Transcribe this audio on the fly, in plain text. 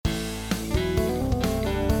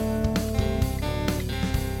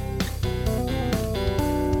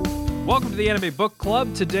Welcome to the Anime Book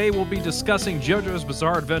Club. Today we'll be discussing JoJo's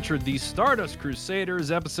Bizarre Adventure, The Stardust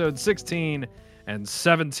Crusaders, episode 16 and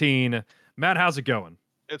 17. Matt, how's it going?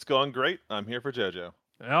 It's going great. I'm here for JoJo.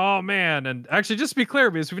 Oh man, and actually, just to be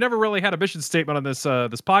clear, because we've never really had a mission statement on this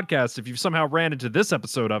this podcast. If you've somehow ran into this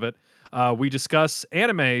episode of it, we discuss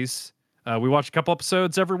animes. We watch a couple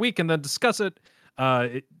episodes every week and then discuss it.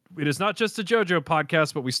 It is not just a JoJo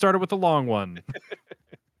podcast, but we started with a long one.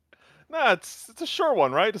 Nah, it's a short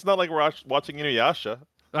one, right? It's not like we're watching Inuyasha.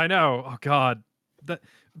 I know. Oh God,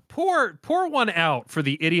 pour one out for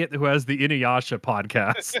the idiot who has the Inuyasha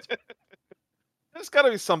podcast. There's got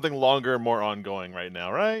to be something longer and more ongoing right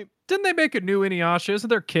now, right? Didn't they make a new Inuyasha? Isn't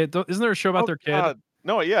there a show about their kid? God.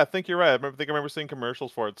 No, yeah, I think you're right. I remember seeing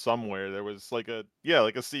commercials for it somewhere. There was like a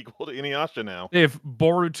sequel to Inuyasha now. They have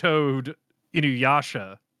Boruto'd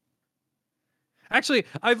Inuyasha. Actually,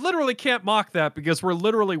 I literally can't mock that because we're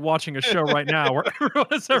literally watching a show right now where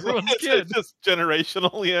everyone's kid. It's just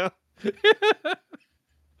generational, yeah.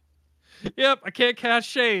 Yep, I can't cast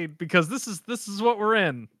shade because this is what we're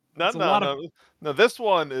in. No. This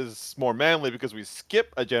one is more manly because we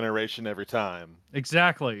skip a generation every time.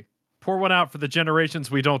 Exactly. Pour one out for the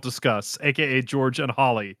generations we don't discuss, aka George and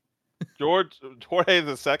Holly. Jorge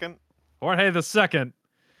the Second. Jorge the Second,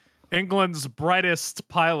 England's brightest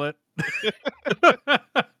pilot. You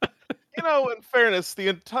know, in fairness, the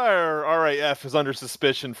entire RAF is under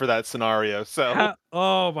suspicion for that scenario. So,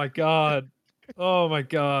 oh my god,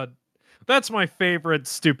 that's my favorite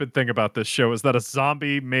stupid thing about this show is that a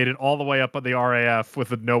zombie made it all the way up on the RAF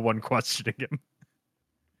with no one questioning him.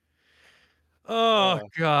 Oh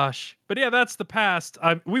gosh, but yeah, that's the past.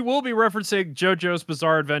 We will be referencing JoJo's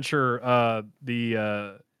Bizarre Adventure.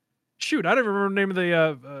 Shoot, I don't remember the name of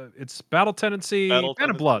the. It's Battle Tendency,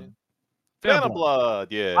 Phantom Blood. Phantom Blood,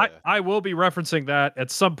 yeah. I will be referencing that at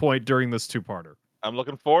some point during this two-parter. I'm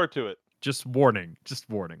looking forward to it. Just warning.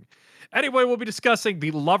 Anyway, we'll be discussing The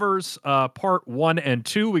Lovers, part 1 and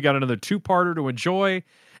 2. We got another two-parter to enjoy,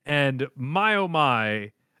 and my oh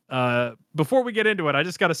my. Before we get into it, I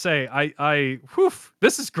just got to say,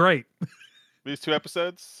 this is great. These two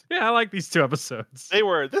episodes? Yeah, I like these two episodes.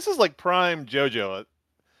 This is like prime JoJo.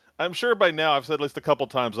 I'm sure by now I've said at least a couple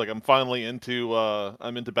times, like I'm finally into,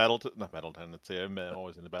 not Battle Tendency. I'm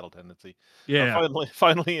always into Battle Tendency. Yeah. I'm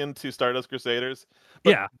finally into Stardust Crusaders.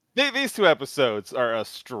 But yeah. These two episodes are a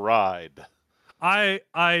stride.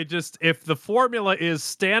 I just, if the formula is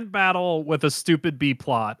stand battle with a stupid B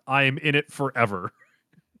plot, I am in it forever.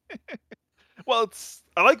 Well,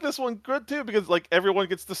 I like this one good too because like everyone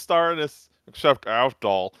gets to star in this except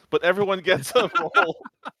Avdol, but everyone gets a role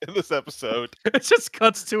in this episode. It just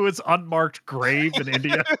cuts to his unmarked grave in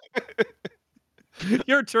India.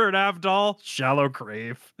 Your turn, Avdol. Shallow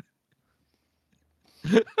grave.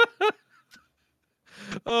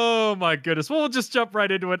 Oh my goodness. Well, we'll just jump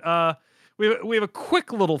right into it. We have a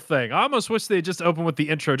quick little thing. I almost wish they just opened with the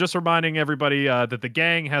intro, just reminding everybody that the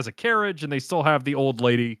gang has a carriage and they still have the old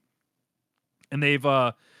lady. And they've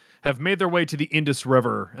have made their way to the Indus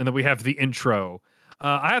River, and then we have the intro.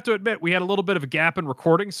 I have to admit, we had a little bit of a gap in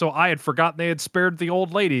recording, so I had forgotten they had spared the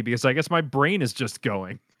old lady, because I guess my brain is just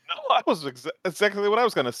going. No, I was exactly what I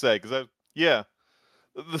was going to say, because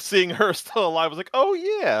the seeing her still alive was like, oh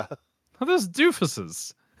yeah. Those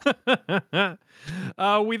doofuses.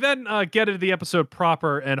 We then get into the episode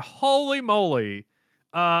proper, and holy moly,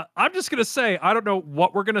 I'm just going to say, I don't know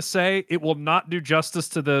what we're going to say. It will not do justice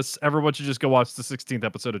to this. Everyone should just go watch the 16th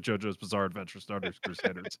episode of JoJo's Bizarre Adventure, Stardust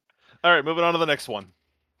Crusaders. All right, moving on to the next one.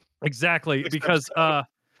 Exactly, because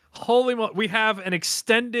holy moly, we have an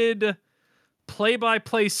extended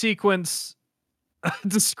play-by-play sequence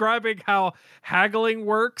describing how haggling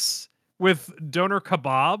works with doner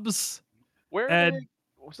kebabs.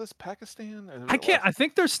 Was this Pakistan? I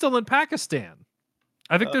think they're still in Pakistan.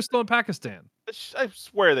 I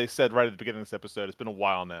swear they said right at the beginning of this episode. It's been a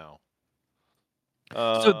while now.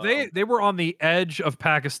 So they were on the edge of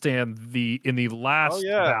Pakistan in the last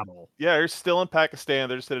battle. Yeah, they're still in Pakistan.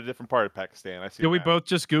 They're just in a different part of Pakistan. I see. Did we both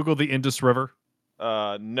just Google the Indus River?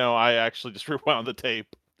 No, I actually just rewound the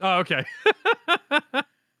tape. Oh, okay. And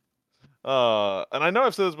I know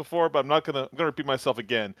I've said this before, but I'm gonna repeat myself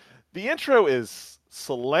again. The intro is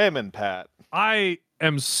slammin', Pat. I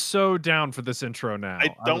am so down for this intro now.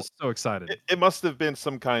 I'm so excited. It must have been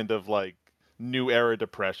some kind of like new era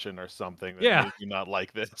depression or something that made you not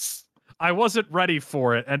like this. I wasn't ready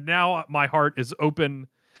for it, and now my heart is open.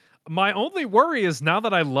 My only worry is now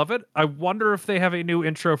that I love it, I wonder if they have a new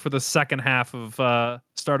intro for the second half of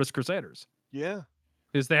Stardust Crusaders. Yeah.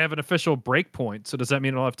 Because they have an official break point, so does that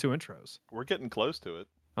mean it'll have two intros? We're getting close to it.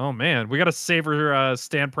 Oh man, we got to savor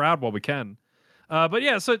Stand Proud while we can. But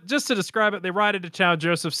yeah, so just to describe it, they ride into town.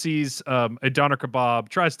 Joseph sees a doner kebab,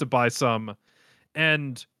 tries to buy some,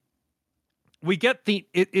 and we get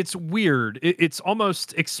it's weird. It's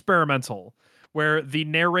almost experimental, where the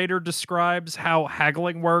narrator describes how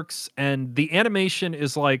haggling works, and the animation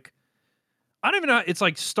is like, I don't even know. It's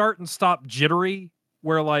like start and stop jittery,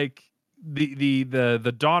 where like the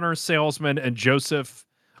Donner salesman and Joseph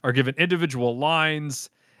are given individual lines,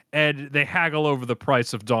 and they haggle over the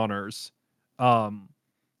price of Donners. Um,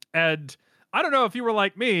 and I don't know if you were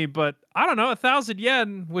like me, but I don't know, 1,000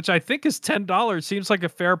 yen, which I think is $10, seems like a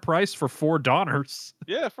fair price for 4 Donners.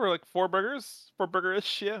 Yeah, for like 4 burgers, 4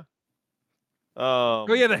 burger-ish, yeah. Oh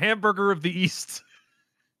yeah, the hamburger of the East.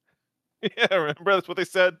 Yeah, remember that's what they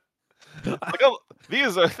said. Like, oh,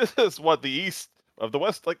 these are this is what the East of the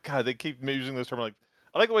West. Like, God, they keep using this term. Like,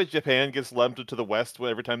 I like the way Japan gets lumped to the West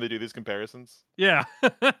every time they do these comparisons. Yeah.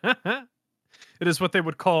 It is what they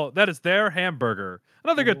would call that is their hamburger.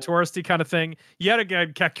 Another good Mhm. touristy kind of thing. Yet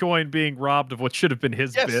again, Kakyoin being robbed of what should have been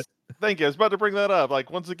his bit. Yes, thank you. I was about to bring that up. Like,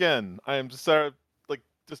 once again, I am just sorry, like,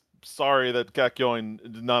 just sorry that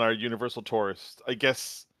Gakyoin is not our universal tourist. I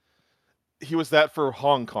guess he was that for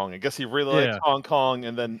Hong Kong. I guess he really likes Yeah. Hong Kong,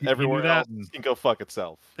 and then He knew everywhere that. else And can go fuck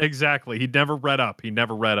itself. exactly. He never read up. He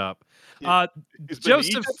never read up. He, Uh he's been to Joseph,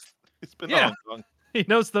 Egypt. He's been to yeah, Hong Kong. he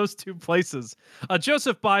knows those two places.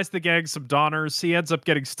 Joseph buys the gang some Donners. He ends up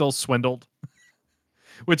getting still swindled,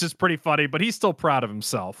 which is pretty funny, but he's still proud of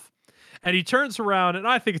himself. And he turns around, and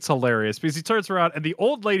I think it's hilarious because he turns around and the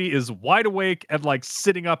old lady is wide awake and like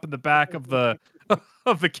sitting up in the back of the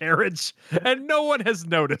of the carriage, and no one has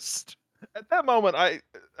noticed. At that moment,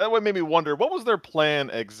 that what made me wonder what was their plan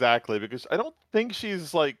exactly, because I don't think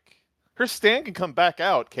she's like her stand can come back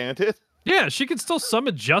out, can't it? Yeah, she can still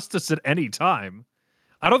summon justice at any time.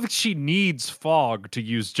 I don't think she needs fog to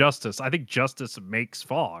use justice. I think justice makes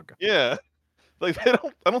fog. Yeah, like they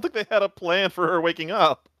don't. I don't think they had a plan for her waking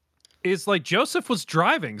up. Is like Joseph was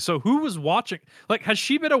driving, so who was watching? Like, has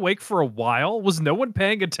she been awake for a while? Was no one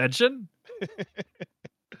paying attention?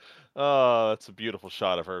 Oh, that's a beautiful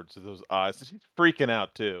shot of her. Those eyes. She's freaking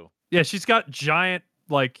out too. Yeah, she's got giant,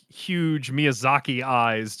 like huge Miyazaki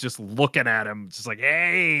eyes just looking at him, just like,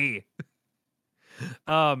 hey.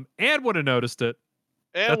 Anne would have noticed it.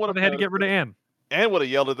 And That's would why have they had to noticed get rid of it. Anne. And would have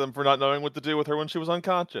yelled at them for not knowing what to do with her when she was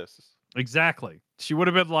unconscious. Exactly. She would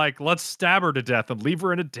have been like, let's stab her to death and leave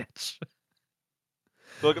her in a ditch.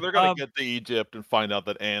 So they're gonna Um, get to Egypt and find out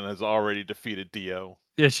that Anne has already defeated Dio.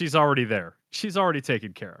 yeah, she's already there. She's already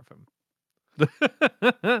taken care of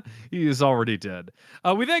him. He is already dead.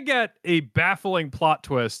 We then get a baffling plot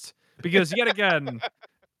twist because yet again,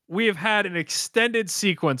 we have had an extended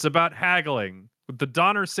sequence about haggling with the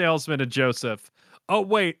Donner salesman and Joseph. Oh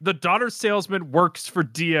wait, the Donner salesman works for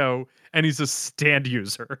Dio and he's a stand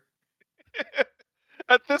user.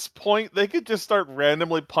 At this point, they could just start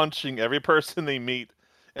randomly punching every person they meet,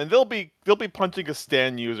 and they'll be punching a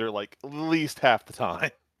stand user like at least half the time.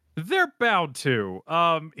 They're bound to.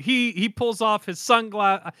 He pulls off his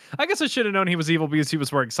sunglass. I guess I should have known he was evil because he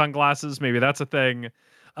was wearing sunglasses. Maybe that's a thing.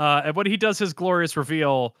 And when he does his glorious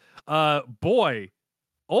reveal, boy,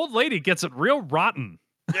 old lady gets it real rotten.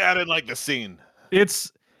 Yeah, I didn't like the scene.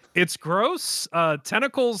 It's gross.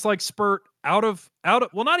 Tentacles like spurt out of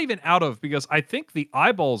well, not even out of, because I think the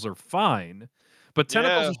eyeballs are fine, but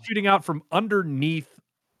tentacles Yeah, are shooting out from underneath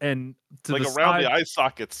and to like the around side. the eye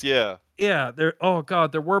sockets. Yeah, Yeah, they're oh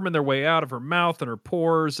god, they're worming their way out of her mouth and her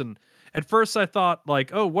pores. And at first I thought like,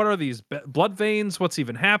 oh, what are these blood veins? What's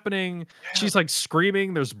even happening? yeah. She's like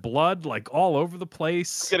screaming. There's blood like all over the I'm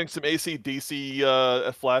place. getting some AC/DC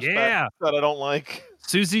flashbacks Yeah, that I don't like.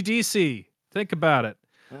 Susie DC. Think about it.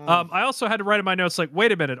 Mm. I also had to write in my notes like,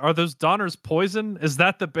 wait a minute, are those Donners poison? Is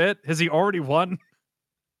that the bit? Has he already won?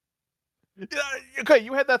 Yeah, okay,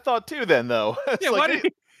 you had that thought too, then though. It's Yeah, like why did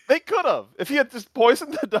he? they could have. If he had just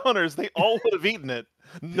poisoned the donors, they all would have eaten it.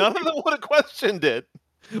 None of them would have questioned it.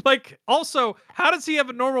 Like, also, how does he have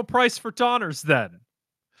a normal price for Donners then?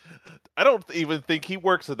 I don't even think he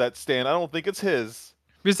works at that stand. I don't think it's his.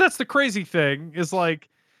 Because that's the crazy thing is like,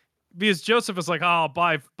 because Joseph is like, oh, I'll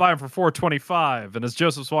buy him for 425, and as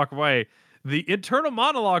Joseph's walking away, the internal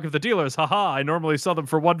monologue of the dealer is, haha, I normally sell them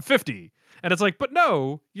for 150. And it's like, but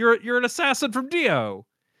no, you're an assassin from Dio.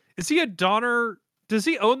 Is he a Donner? Does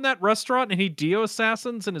he own that restaurant and he Dio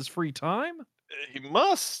assassins in his free time? He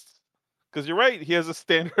must. Because you're right, he has a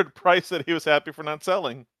standard price that he was happy for not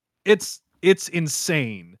selling. It's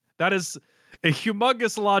insane. That is a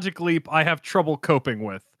humongous logic leap I have trouble coping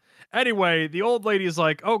with. Anyway, the old lady is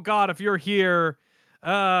like, "Oh God, if you're here,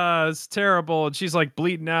 it's terrible." And she's like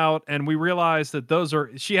bleeding out, and we realize that those are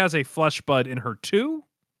she has a flesh bud in her too.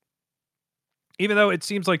 Even though it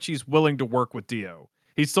seems like she's willing to work with Dio,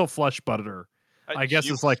 he still flesh butted her. I guess She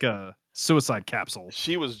it's was like a suicide capsule.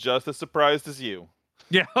 she was just as surprised as you.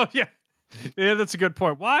 Yeah, oh yeah. Yeah, that's a good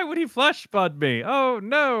point. Why would he flesh bud me? Oh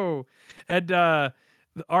no. And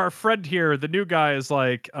our friend here, the new guy, is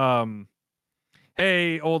like,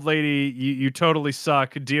 hey, old lady, you totally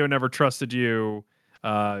suck. Dio never trusted you.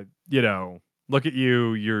 You know, look at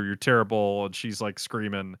you, you're terrible. And she's like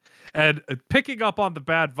screaming. And picking up on the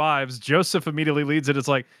bad vibes, Joseph immediately leads it. It's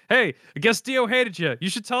like, hey, I guess Dio hated you. You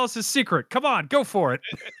should tell us his secret. Come on, go for it.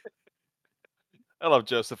 I love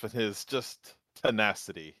Joseph and his just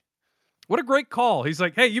tenacity. What a great call. He's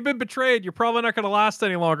like, hey, you've been betrayed. You're probably not going to last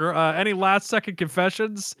any longer. Any last second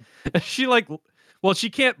confessions? She like, well, she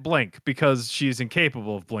can't blink because she's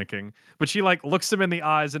incapable of blinking, but she like looks him in the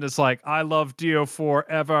eyes and is like, I love Dio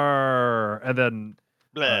forever. And then,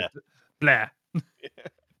 Blah. blah,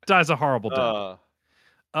 dies a horrible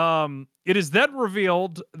death. It is then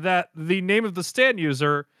revealed that the name of the stand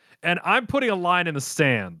user, and I'm putting a line in the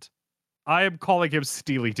stand. I am calling him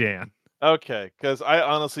Steely Dan. Okay, because I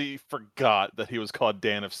honestly forgot that he was called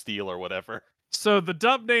Dan of Steel or whatever. So the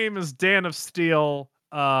dub name is Dan of Steel.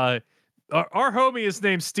 Our homie is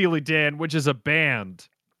named Steely Dan, which is a band.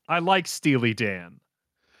 I like Steely Dan.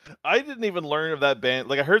 I didn't even learn of that band.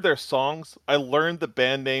 Like I heard their songs. I learned the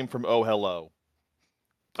band name from Oh Hello.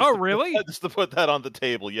 Oh, really? Just to put that on the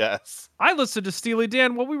table, yes. I listened to Steely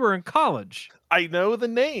Dan when we were in college. I know the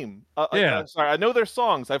name. Yeah. Sorry, I know their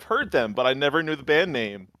songs. I've heard them, but I never knew the band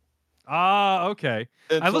name. Ah, okay.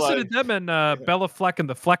 I listened to them in Bella Fleck and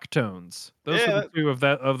the Flecktones. Those are the two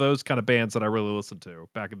of those kind of bands that I really listened to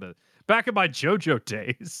back in my JoJo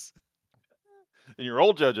days. In your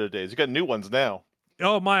old JoJo days, you got new ones now.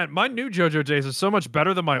 Oh, my new JoJo days are so much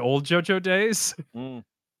better than my old JoJo days. Mm.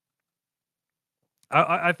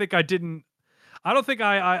 I think I didn't. I don't think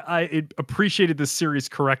I appreciated this series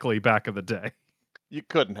correctly back in the day. You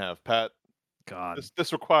couldn't have, Pat. God,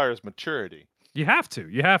 this requires maturity. You have to.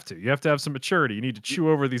 You have to have some maturity. You need to chew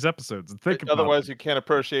over these episodes and think about Otherwise, them. you can't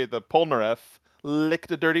appreciate the Polnareff licked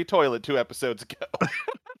a dirty toilet 2 episodes ago.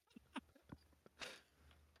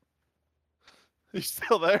 You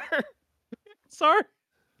still there? Sorry,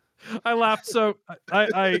 I laughed so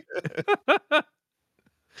I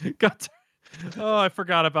got. Oh, I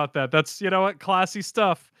forgot about that. That's, you know what, classy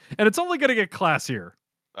stuff, and it's only going to get classier.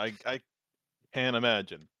 I can't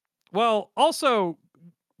imagine. Well, also,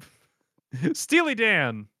 Steely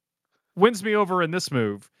Dan wins me over in this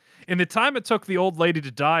move. In the time it took the old lady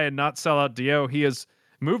to die and not sell out Dio, he has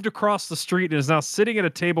moved across the street and is now sitting at a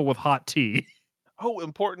table with hot tea. Oh,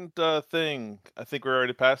 important thing. I think we're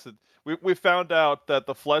already past it. We found out that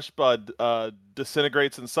the flesh bud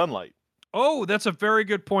disintegrates in sunlight. Oh, that's a very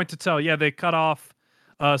good point to tell. Yeah, they cut off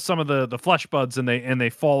some of the flesh buds and they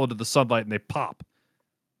fall into the sunlight and they pop.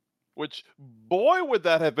 Which, boy, would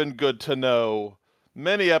that have been good to know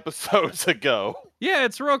many episodes ago. Yeah,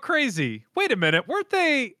 it's real crazy. Wait a minute, weren't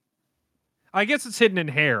they? I guess it's hidden in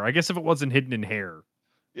hair. I guess if it wasn't hidden in hair.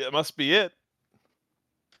 Yeah, it must be it.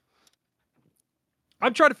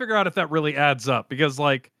 I'm trying to figure out if that really adds up because,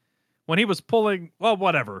 like, when he was pulling, well,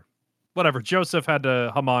 whatever. Joseph had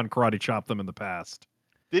to Haman karate chop them in the past.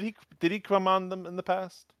 Did he come on them in the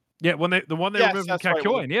past? Yeah, when they removed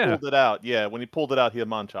Kakyoin, yeah. Pulled it out. Yeah, when he pulled it out, he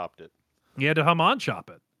Haman chopped it. He had to Haman chop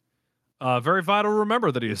it. Very vital to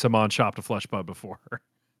remember that he has Haman chopped a flesh bud before.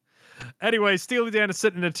 Anyway, Steely Dan is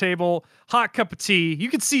sitting at a table, hot cup of tea. You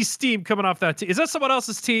can see steam coming off that tea. Is that someone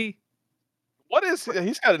else's tea? What is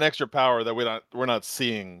he's got an extra power that we're not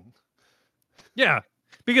seeing. Yeah,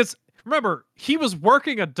 because remember, he was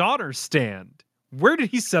working a Donner stand. Where did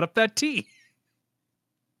he set up that tea?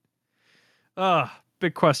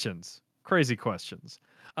 Big questions. Crazy questions.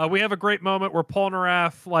 We have a great moment where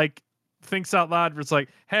Polnareff like thinks out loud. It's like,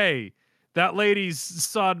 hey, that lady's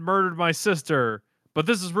son murdered my sister, but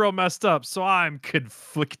this is real messed up, so I'm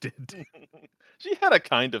conflicted. She had a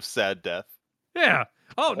kind of sad death. Yeah.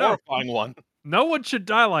 Oh, no. Horrifying one. No one should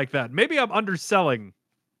die like that. Maybe I'm underselling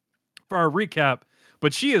for our recap,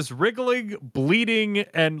 but she is wriggling, bleeding,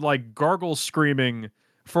 and like gargle screaming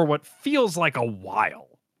for what feels like a while.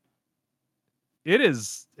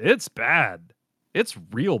 It's bad. It's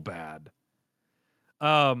real bad.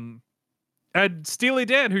 And Steely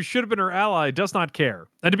Dan, who should have been her ally, does not care.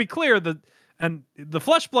 And to be clear, the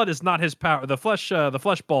flesh blood is not his power. The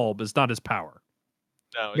flesh bulb is not his power.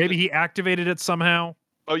 No, maybe he activated it somehow.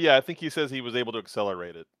 Oh yeah, I think he says he was able to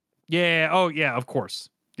accelerate it. Yeah. Oh yeah. Of course.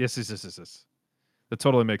 Yes. That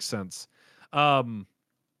totally makes sense. And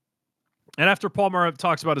after Palmer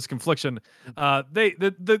talks about his confliction,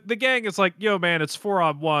 the gang is like, "Yo, man, it's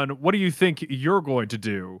 4-on-1. What do you think you're going to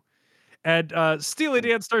do?" And Steely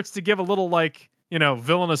Dan starts to give a little like,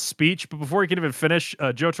 villainous speech, but before he can even finish,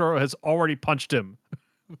 Jotaro has already punched him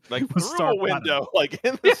Like with through Star a Platinum. window, like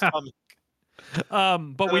in the Yeah. stomach. But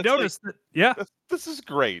And we it's like, noticed that, yeah, this is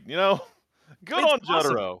great, you know? Good it's on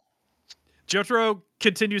awesome. Jotaro. Jotaro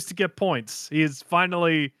continues to get points. He is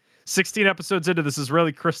finally 16 episodes into this, is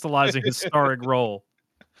really crystallizing his starring role.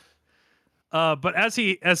 But as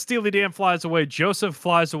Steely Dan flies away, Joseph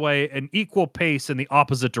flies away an equal pace in the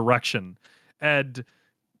opposite direction. And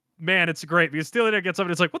man, it's great because Steely Dan gets up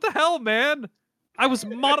and it's like, what the hell, man? I was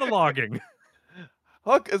monologuing.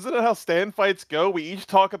 Look, isn't it how stand fights go? We each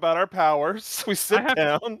talk about our powers. We I sit have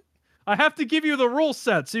down. I have to give you the rule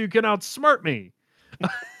set so you can outsmart me.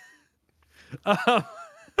 Um,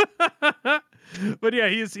 but yeah,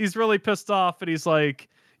 he's really pissed off, and he's like,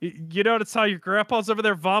 You notice how your grandpa's over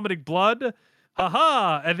there vomiting blood?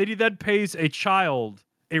 Haha!" And then he then pays a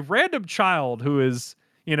random child who is,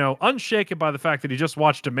 unshaken by the fact that he just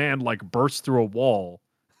watched a man like burst through a wall.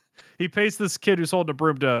 He pays this kid who's holding a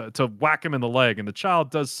broom to whack him in the leg, and the child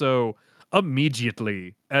does so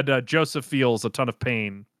immediately. And Joseph feels a ton of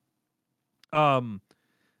pain. I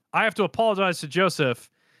have to apologize to Joseph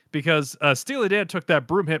because Steely Dan took that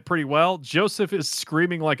broom hit pretty well. Joseph is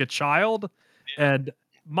screaming like a child, and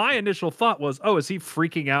my initial thought was, "Oh, is he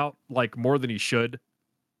freaking out like more than he should?"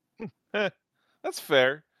 That's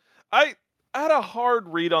fair. I had a hard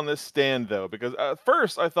read on this stand though, because at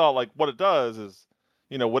first I thought like what it does is,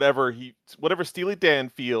 whatever Steely Dan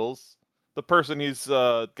feels, the person he's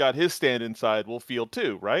got his stand inside will feel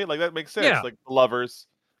too, right? Like that makes sense. Yeah, Like the lovers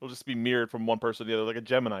will just be mirrored from one person to the other, like a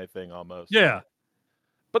Gemini thing almost. yeah.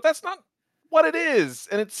 But that's not what it is,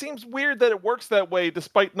 and it seems weird that it works that way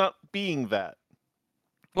despite not being that.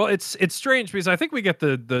 Well, it's strange because I think we get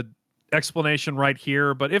the explanation right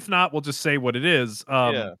here, but if not, we'll just say what it is.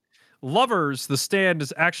 Yeah. Lovers, the stand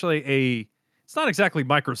is actually it's not exactly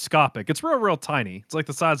microscopic. It's real tiny. It's like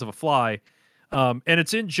the size of a fly. And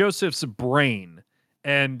it's in Joseph's brain,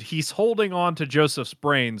 and he's holding on to Joseph's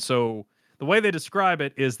brain. So the way they describe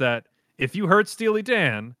it is that if you hurt Steely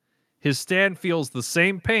Dan, his stand feels the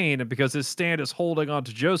same pain, and because his stand is holding on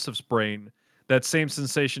to Joseph's brain, that same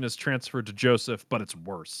sensation is transferred to Joseph, but it's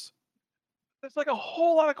worse. There's like a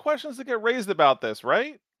whole lot of questions that get raised about this,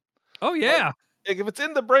 right? Oh Like, yeah. if it's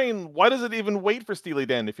in the brain, why does it even wait for Steely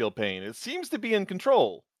Dan to feel pain? It seems to be in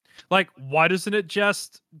control. Like, why doesn't it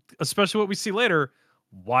just, especially what we see later,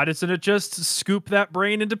 why doesn't it just scoop that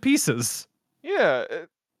brain into pieces? Yeah,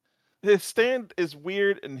 his stand is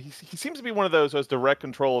weird, and he seems to be one of those who has direct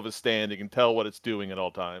control of his stand. He can tell what it's doing at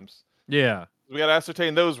all times. Yeah. We got to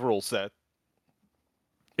ascertain those rule set.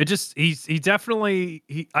 It just he definitely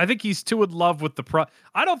I think he's too in love with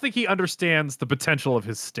I don't think he understands the potential of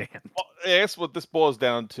his stand. Well, I guess what this boils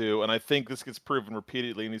down to, and I think this gets proven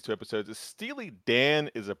repeatedly in these two episodes, is Steely Dan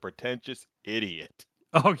is a pretentious idiot.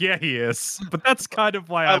 Oh yeah, he is. But that's kind of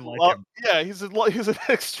why I like him. Yeah, he's an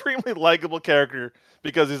extremely likable character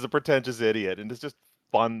because he's a pretentious idiot, and it's just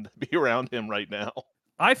fun to be around him right now.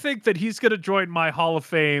 I think that he's going to join my Hall of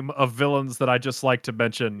Fame of villains that I just like to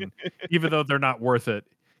mention, even though they're not worth it.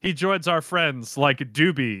 He joins our friends like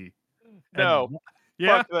Doobie. No,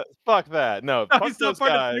 yeah, fuck that. No, no, fuck he's not those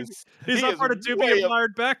part guys. of Doobie. He's not part of Doobie and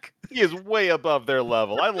Wired Beck. He is way above their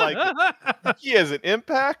level. I like it. He has an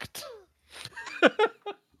impact.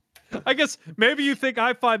 I guess maybe you think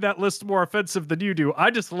I find that list more offensive than you do. I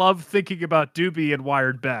just love thinking about Doobie and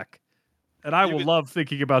Wired Beck. And I will love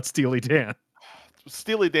thinking about Steely Dan.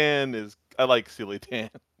 Steely Dan is... I like Steely Dan.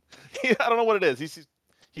 I don't know what it is.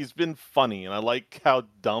 He's been funny, and I like how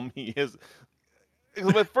dumb he is.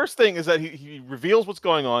 The first thing is that he reveals what's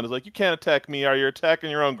going on. Is like, you can't attack me, or you're attacking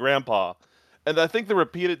your own grandpa. And I think the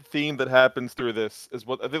repeated theme that happens through this is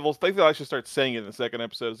what I think they'll actually start saying it in the second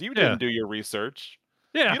episode. Is you didn't do your research.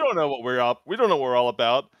 Yeah. You don't know what we don't know what we're all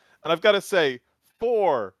about. And I've got to say,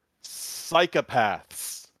 4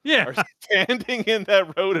 psychopaths are standing in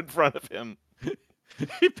that road in front of him.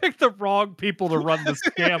 He picked the wrong people to run this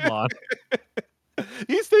scam on.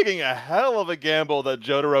 He's taking a hell of a gamble that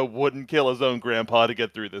Jotaro wouldn't kill his own grandpa to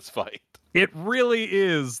get through this fight. It really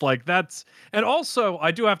is like that's, and also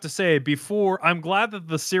I do have to say I'm glad that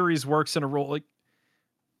the series works in a role like,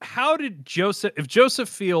 how did if Joseph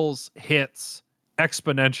feels hits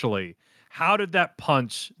exponentially, how did that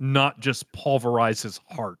punch not just pulverize his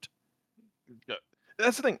heart?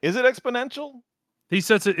 That's the thing. Is it exponential? He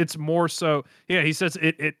says it's more so. Yeah, he says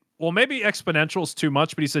it. Well, maybe exponential is too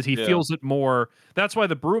much, but he says he feels it more. That's why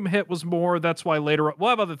the broom hit was more. That's why later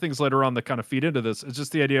we'll have other things later on that kind of feed into this. It's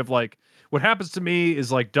just the idea of like what happens to me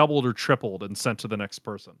is like doubled or tripled and sent to the next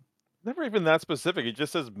person. Never even that specific. He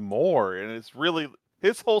just says more, and it's really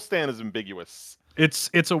His whole stand is ambiguous.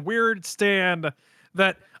 It's a weird stand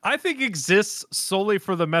that I think exists solely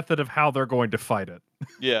for the method of how they're going to fight it.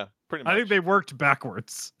 Yeah, pretty much. I think they worked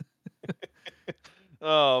backwards.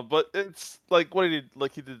 But it's like what he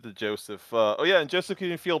did to Joseph. Oh yeah, and Joseph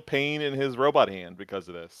can feel pain in his robot hand because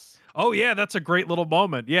of this. Oh yeah, that's a great little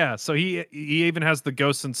moment. Yeah, so he even has the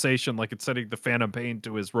ghost sensation, like it's sending the phantom pain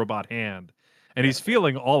to his robot hand, and he's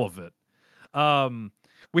feeling all of it.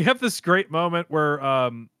 We have this great moment where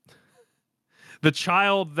the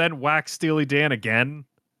child then whacks Steely Dan again.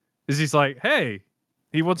 Is he's like, hey,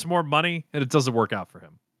 he wants more money, and it doesn't work out for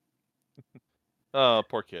him. Oh,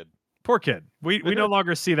 poor kid. Poor kid. We no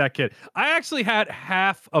longer see that kid. I actually had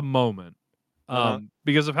half a moment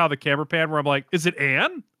because of how the camera pan where I'm like, is it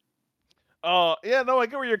Anne? Oh, yeah, no, I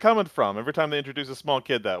get where you're coming from. Every time they introduce a small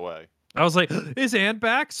kid that way. I was like, is Anne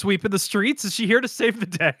back? Sweeping the streets? Is she here to save the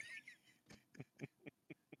day?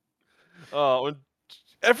 Oh, and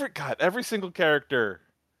every single character,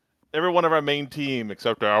 every one of our main team,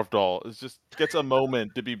 except Avdol, is just gets a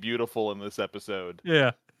moment to be beautiful in this episode.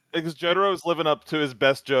 Yeah. Because Jotaro's living up to his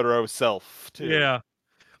best Jotaro self, too. Yeah.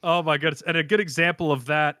 Oh my goodness. And a good example of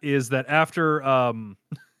that is that after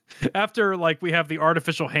after like we have the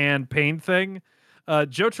artificial hand pain thing,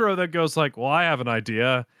 Jotaro then goes like, well, I have an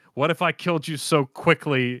idea. What if I killed you so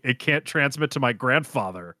quickly it can't transmit to my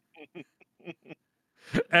grandfather?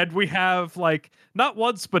 And we have like not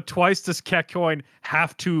once but twice does Ketcoin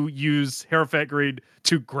have to use Hierophant Green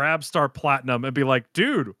to grab Star Platinum and be like,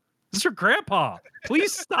 dude, this is your grandpa.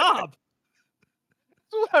 Please stop.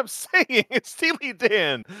 That's what I'm saying. Steely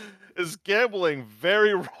Dan is gambling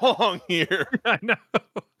very wrong here. I know.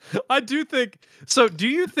 I do think so. Do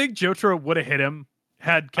you think Jotaro would have hit him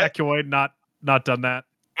had Ketcoin not done that?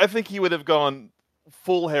 I think he would have gone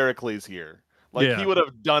full Heracles here. Like he would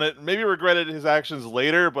have done it, maybe regretted his actions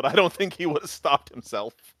later, but I don't think he would have stopped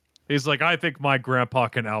himself. He's like, I think my grandpa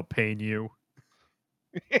can outpain you.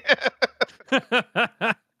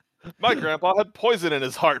 My grandpa had poison in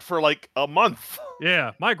his heart for like a month.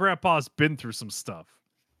 Yeah, my grandpa's been through some stuff.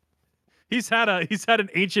 He's had an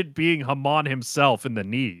ancient being Haman himself in the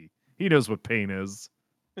knee. He knows what pain is.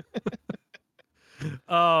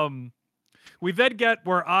 We then get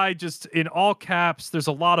where I just in all caps. There's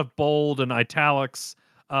a lot of bold and italics.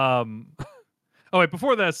 Oh wait,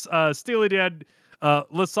 before this, Steely Dan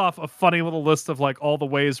lists off a funny little list of like all the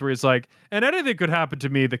ways where he's like, and anything could happen to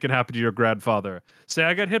me that can happen to your grandfather. Say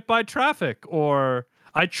I got hit by traffic or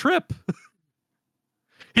I trip.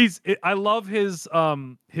 I love his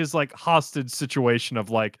like hostage situation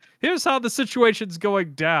of like, here's how the situation's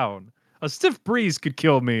going down. A stiff breeze could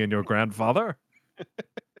kill me and your grandfather.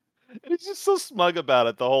 He's just so smug about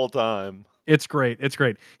it the whole time. It's great. It's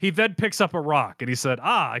great. He then picks up a rock and he said,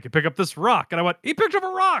 I can pick up this rock. And I went, he picked up a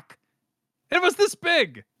rock. It was this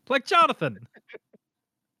big, like Jonathan.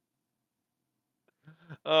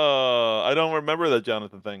 I don't remember that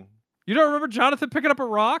Jonathan thing. You don't remember Jonathan picking up a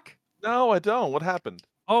rock? No, I don't. What happened?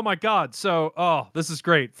 Oh my God. So, this is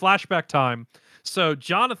great. Flashback time. So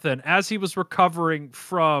Jonathan, as he was recovering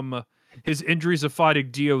from his injuries of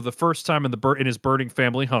fighting Dio the first time in his burning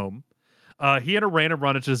family home, he and Arena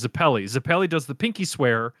run into Zeppeli. Zeppeli does the pinky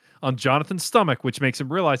swear on Jonathan's stomach, which makes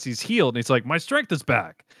him realize he's healed. And he's like, my strength is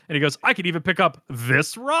back. And he goes, I can even pick up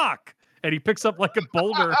this rock. And he picks up like a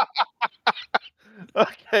boulder.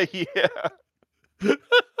 Okay, yeah.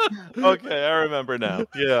 Okay, I remember now.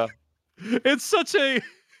 Yeah. It is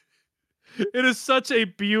such a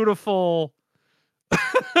beautiful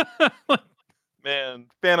Man,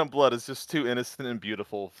 Phantom Blood is just too innocent and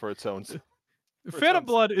beautiful for its own. Phantom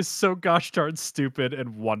Blood is so gosh darn stupid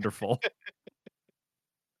and wonderful.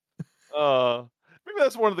 Maybe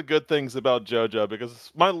that's one of the good things about JoJo,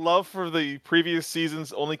 because my love for the previous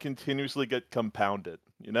seasons only continuously get compounded,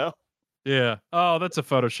 you know? Yeah. Oh, that's a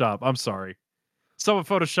Photoshop. I'm sorry. Someone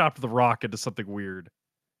photoshopped the rock into something weird.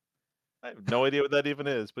 I have no idea what that even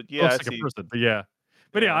is, but yeah, Looks like a person, but yeah.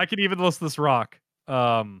 But yeah, I can even list this rock.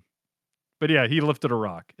 But yeah, he lifted a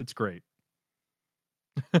rock. It's great.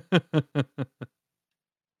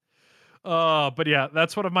 But yeah,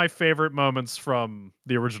 that's one of my favorite moments from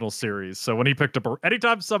the original series. So when he picked up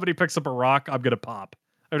anytime somebody picks up a rock, I'm gonna pop.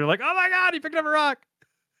 And they're like, oh my God, he picked up a rock.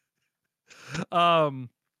 And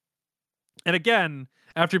again,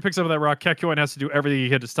 after he picks up that rock, Ketcoin has to do everything he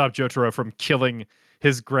can to stop Jotaro from killing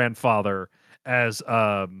his grandfather as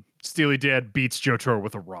Steely Dan beats Jotaro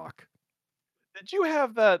with a rock. Did you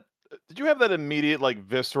have that immediate, like,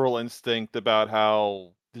 visceral instinct about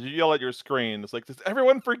how did you yell at your screen? It's like, does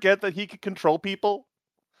everyone forget that he could control people?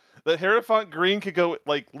 That Hierophant Green could go,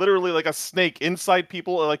 like, literally like a snake inside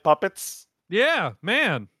people like puppets? Yeah,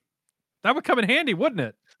 man. That would come in handy,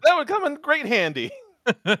 wouldn't That would come in great handy.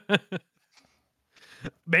 it?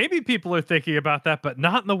 Maybe people are thinking about that, but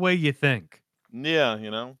not in the way you think. Yeah, you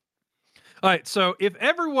know. All right, so if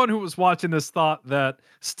everyone who was watching this thought that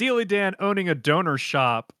Steely Dan owning a donor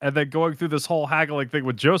shop and then going through this whole haggling thing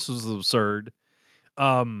with Joseph was absurd,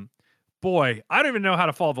 um, boy, I don't even know how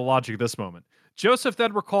to follow the logic at this moment. Joseph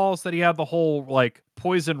then recalls that he had the whole like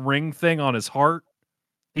poison ring thing on his heart.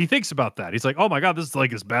 He thinks about that. He's like, "Oh my god, this is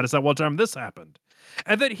like as bad as that one time this happened."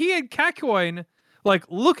 And then he and Kakyoin like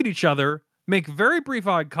look at each other, make very brief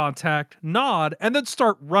eye contact, nod, and then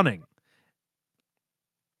start running.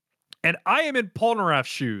 And I am in Polnareff's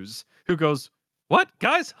shoes, who goes, "What,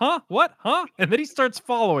 guys? Huh? What? Huh?" And then he starts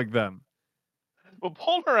following them. Well,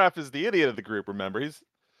 Polnareff is the idiot of the group. Remember,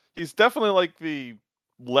 he's definitely like the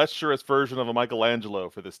less surest version of a Michelangelo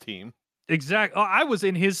for this team. Exactly. I was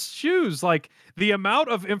in his shoes. Like the amount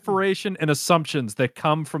of information and assumptions that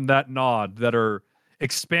come from that nod that are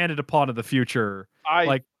expanded upon in the future, I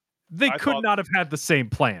like they I could thought not have had the same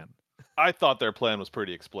plan. I thought their plan was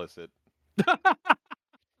pretty explicit.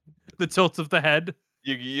 The tilt of the head.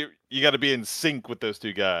 You got to be in sync with those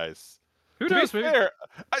two guys. Who To be knows? Maybe. fair,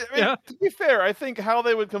 I mean, Yeah. to be fair, I think how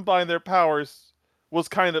they would combine their powers was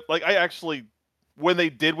kind of like I actually when they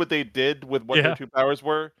did what they did with what Yeah. their two powers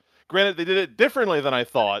were. Granted, they did it differently than I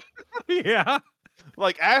thought. Yeah.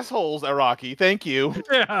 Like assholes, Araki. Thank you.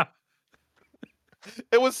 Yeah.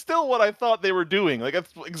 It was still what I thought they were doing. Like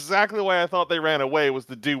that's exactly why I thought they ran away was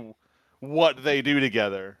to do what they do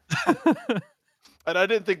together. And I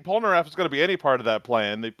didn't think Polnareff was going to be any part of that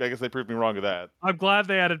plan. I guess they proved me wrong with that. I'm glad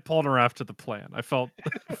they added Polnareff to the plan. I feel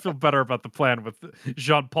better about the plan with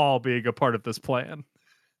Jean Paul being a part of this plan.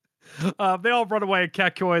 They all run away, and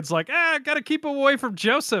Kakyoin's like, gotta keep away from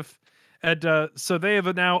Joseph. And so they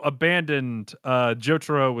have now abandoned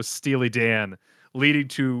Jotaro with Steely Dan, leading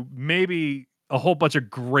to maybe a whole bunch of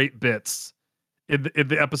great bits in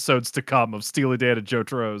the episodes to come of Steely Dan and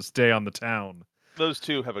Jotaro's day on the town. Those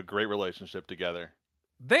two have a great relationship together.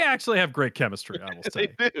 They actually have great chemistry, I will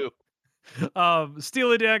say. They do.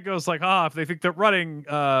 Steely Dan goes like, if they think that running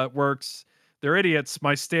works, they're idiots.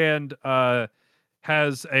 My stand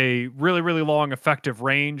has a really, really long effective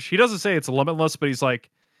range. He doesn't say it's limitless, but he's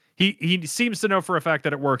like, he seems to know for a fact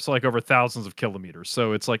that it works like over thousands of kilometers.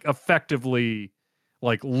 So it's like effectively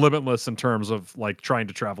like limitless in terms of like trying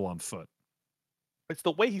to travel on foot. It's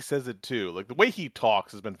the way he says it too. Like the way he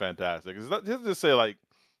talks has been fantastic. He doesn't just say like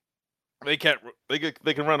they can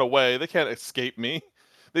run away. They can't escape me.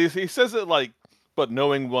 He says it like, but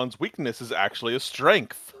knowing one's weakness is actually a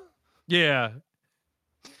strength. Yeah.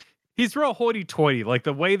 He's real hoity-toity. Like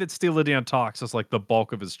the way that Steely Dan talks is like the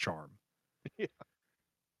bulk of his charm. Yeah.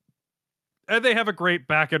 And they have a great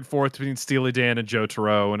back and forth between Steely Dan and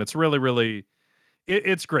Jotaro, and it's really, really,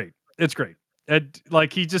 it's great. It's great. And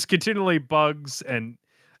like he just continually bugs, and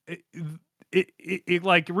it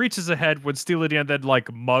like reaches ahead when Steely Dan then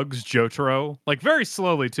like mugs Jotaro, like very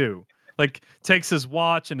slowly too. Like takes his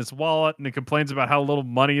watch and his wallet, and he complains about how little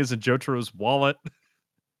money is in Jotaro's wallet.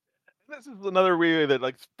 This is another way that,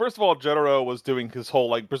 like, first of all, Jotaro was doing his whole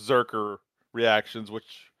like berserker reactions,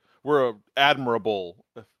 which were admirable.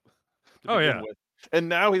 Oh yeah, with. And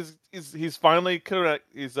now he's finally correct.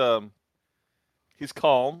 He's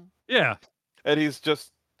calm. Yeah, and he's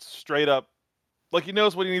just straight up like he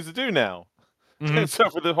knows what he needs to do now. Mhm. And so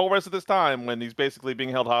for the whole rest of this time, when he's basically being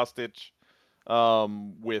held hostage,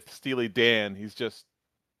 with Steely Dan, he's just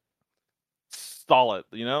solid,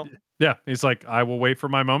 you know. Yeah, he's like, I will wait for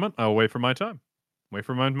my moment. I will wait for my time. Wait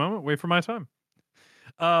for my moment. Wait for my time.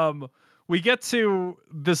 We get to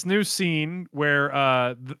this new scene where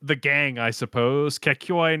the gang, I suppose,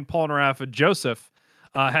 Kakyoin, Polnareff, and Joseph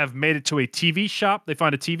have made it to a TV shop. They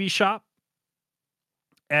find a TV shop,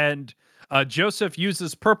 and Joseph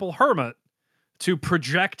uses Purple Hermit to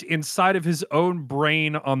project inside of his own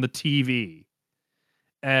brain on the TV.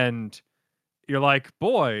 And you're like,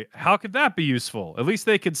 boy, how could that be useful? At least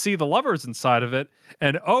they could see the lovers inside of it.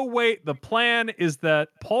 And oh wait, the plan is that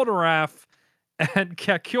Polnareff and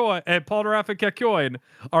Kakyoin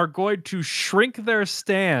are going to shrink their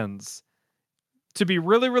stands to be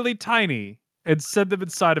really, really tiny and send them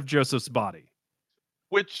inside of Joseph's body.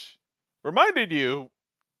 Which reminded you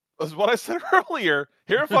of what I said earlier.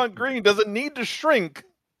 Hierophant Green doesn't need to shrink.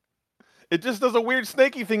 It just does a weird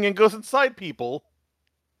snaky thing and goes inside people.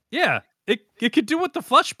 Yeah, it could do what the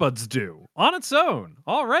flesh buds do on its own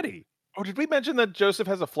already. Oh, did we mention that Joseph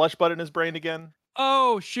has a flesh bud in his brain again?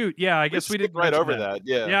 Oh shoot, yeah, I guess we didn't right mention over that.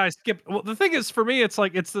 Yeah, Yeah, I skipped. Well, the thing is, for me, it's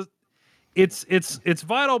like it's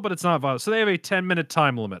vital, but it's not vital. So they have a 10-minute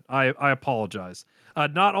time limit. I apologize.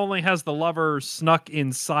 Not only has the lover snuck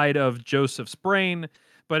inside of Joseph's brain,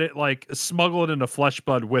 but it like smuggled into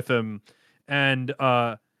Fleshbud with him, and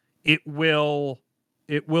it will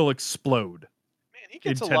explode Man, he in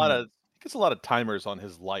gets a 10 lot minutes. of timers on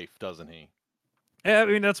his life, doesn't he? I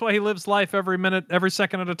mean, that's why he lives life every minute, every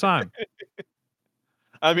second at a time.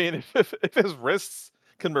 I mean, if his wrists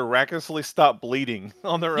can miraculously stop bleeding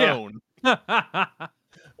on their Yeah. own,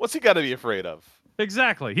 what's he got to be afraid of?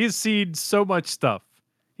 Exactly. He's seen so much stuff.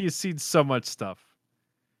 He's seen so much stuff.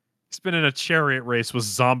 He's been in a chariot race with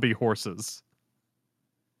zombie horses.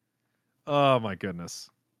 Oh my goodness.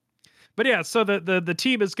 But yeah, so the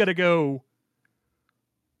team is gonna go.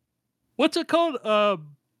 What's it called?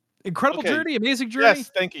 Incredible Okay. Journey, Amazing Journey.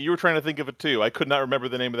 Yes, thank you. You were trying to think of it too. I could not remember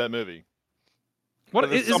the name of that movie. What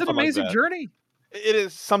But it's is it? something like Amazing that. Journey? It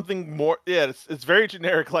is something more. Yeah, it's very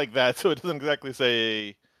generic like that, so it doesn't exactly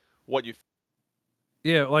say what you.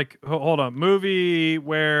 Yeah, like hold on, movie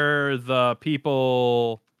where the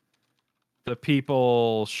people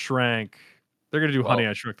shrank. They're gonna do Honey,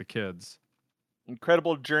 Well, I Shrunk the Kids.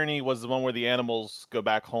 Incredible Journey was the one where the animals go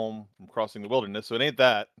back home from crossing the wilderness, so it ain't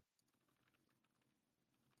that.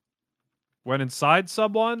 Went inside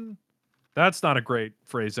someone. That's not a great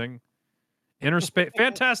phrasing. Interspace,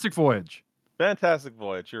 Fantastic Voyage. Fantastic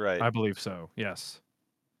Voyage. You're right. I believe so. Yes.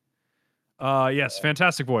 Yes,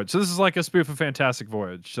 Fantastic Voyage. So this is like a spoof of Fantastic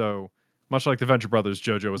Voyage. So much like the Venture Brothers,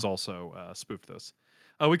 JoJo has also spoofed this.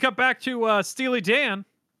 We cut back to Steely Dan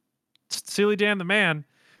the man,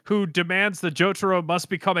 who demands that Jotaro must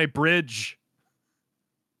become a bridge.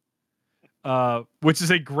 Which is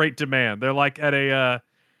a great demand. They're like at a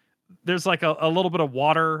there's like a little bit of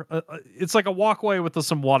water. It's like a walkway with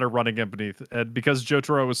some water running in beneath. And because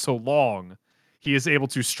Jotaro is so long, he is able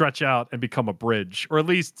to stretch out and become a bridge, or at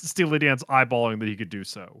least Steely Dan's eyeballing that he could do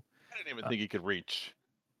so. I didn't even think he could reach.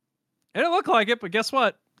 And it looked like it, but guess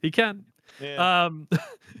what? He can. Yeah.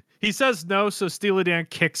 He says no, so Steely Dan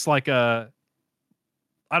kicks like a,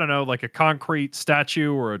 I don't know, like a concrete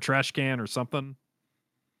statue or a trash can or something.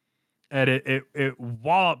 And it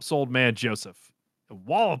wallops old man Joseph. It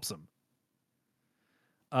wallops him.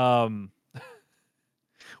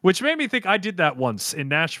 Which made me think I did that once in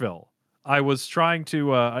Nashville. I was trying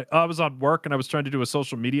to, I was on work and I was trying to do a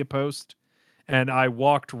social media post, and I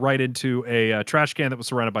walked right into a trash can that was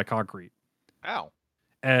surrounded by concrete. Ow.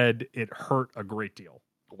 And it hurt a great deal.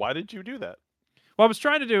 Why did you do that? Well, I was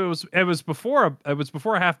trying to do it was before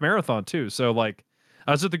a half marathon too. So like,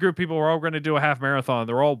 I was with the group of people who were all going to do a half marathon.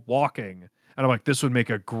 They're all walking, and I'm like, this would make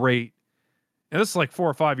a great. And this is like 4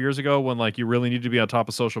 or 5 years ago when like you really need to be on top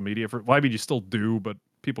of social media for. Well, I mean, you still do, but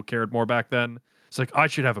people cared more back then. It's like I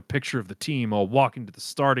should have a picture of the team all walking to the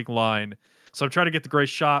starting line. So I'm trying to get the great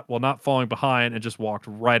shot while not falling behind, and just walked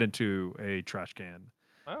right into a trash can.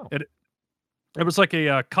 Oh. It was like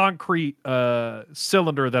a concrete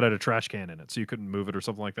cylinder that had a trash can in it, so you couldn't move it or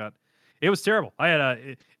something like that. It was terrible. I had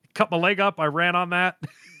it cut my leg up. I ran on that.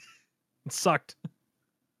 It sucked.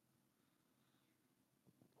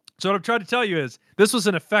 So what I'm trying to tell you is this was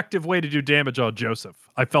an effective way to do damage on Joseph.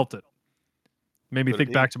 I felt it. Made me So did think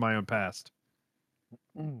he. back to my own past.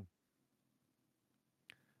 And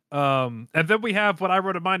then we have what I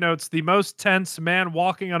wrote in my notes: the most tense man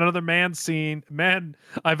walking on another man's man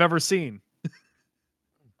I've ever seen.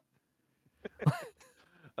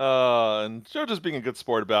 And Joe just being a good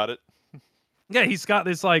sport about it. Yeah, he's got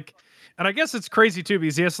this like, and I guess it's crazy too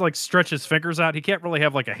because he has to like stretch his fingers out. He can't really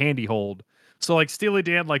have like a handy hold. So like Steely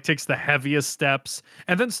Dan like takes the heaviest steps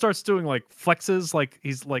and then starts doing like flexes, like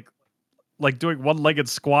he's like doing one-legged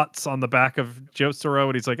squats on the back of Jotaro,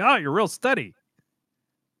 and he's like, "Oh, you're real steady."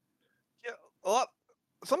 Yeah, a lot.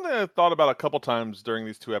 Something I thought about a couple times during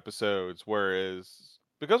these two episodes, whereas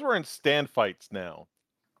because we're in stand fights now,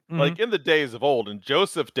 Mhm. like in the days of old, in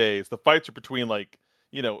Joseph days, the fights are between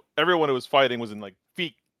everyone who was fighting was in like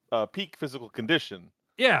peak physical condition.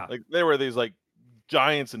 Yeah, Like they were these like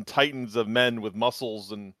giants and titans of men with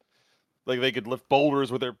muscles, and like they could lift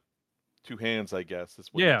boulders with their two hands. I guess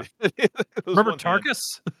that's what yeah. it was Remember one hand.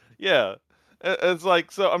 Tarkus? Yeah, it's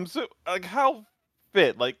like so. I'm so like how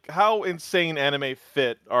fit, like how insane anime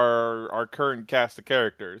fit are our current cast of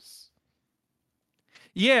characters.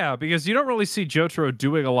 Yeah, because you don't really see Jotaro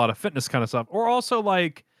doing a lot of fitness kind of stuff. Or also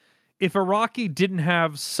like if Araki didn't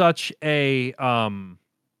have such a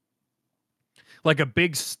like a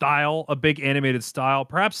big style, a big animated style,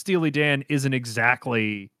 perhaps Steely Dan isn't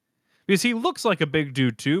exactly, because he looks like a big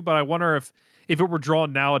dude too, but I wonder if it were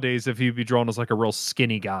drawn nowadays, if he'd be drawn as like a real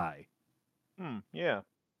skinny guy. Yeah.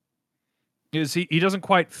 Because he doesn't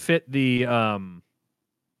quite fit the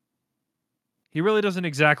he really doesn't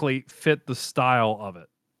exactly fit the style of it,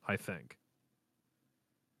 I think.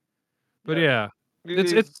 But Yeah. yeah,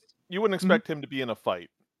 it's He's- it's you wouldn't expect him to be in a fight.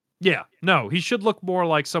 yeah. No, he should look more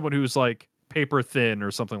like someone who's like paper thin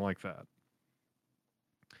or something like that.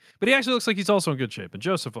 But he actually looks like he's also in good shape. And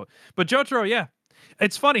Joseph, but Jotaro, yeah,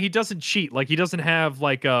 it's funny. He doesn't cheat. Like he doesn't have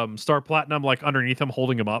like Star Platinum like underneath him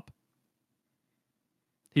holding him up.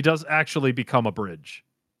 He does actually become a bridge.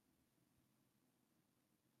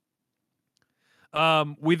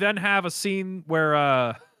 We then have a scene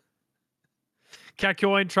where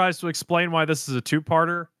Kakyoin tries to explain why this is a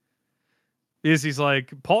two-parter. He's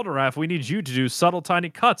like, Polnareff, we need you to do subtle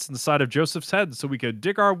tiny cuts inside of Joseph's head so we could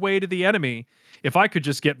dig our way to the enemy. If I could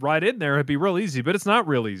just get right in there, it'd be real easy, but it's not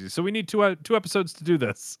real easy. So we need two episodes to do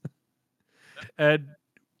this. And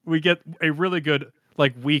we get a really good,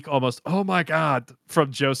 like, weak almost, oh my God,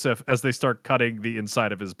 from Joseph as they start cutting the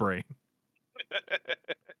inside of his brain.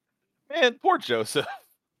 Man, poor Joseph.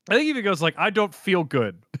 I think he even goes like, I don't feel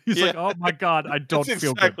good. He's Yeah. like, oh my God, I don't It's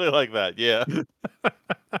feel exactly like that. Yeah. good.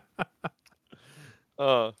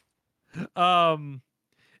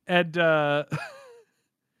 And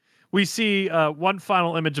we see one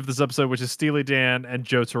final image of this episode, which is Steely Dan and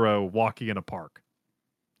Jotaro walking in a park.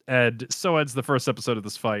 And so ends the first episode of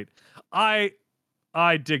this fight. I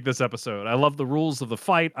dig this episode. I love the rules of the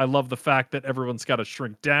fight. I love the fact that everyone's got to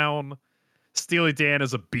shrink down. Steely Dan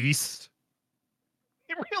is a beast.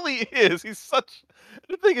 He really is. He's such.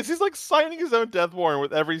 The thing is, he's like signing his own death warrant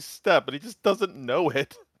with every step, but he just doesn't know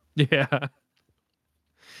it. Yeah.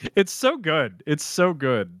 It's so good. It's so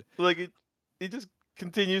good. Like he just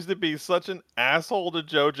continues to be such an asshole to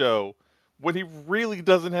JoJo when he really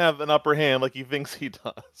doesn't have an upper hand like he thinks he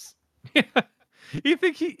does. Yeah. You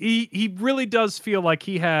think he really does feel like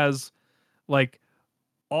he has like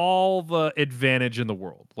all the advantage in the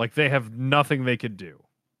world. Like they have nothing they could do.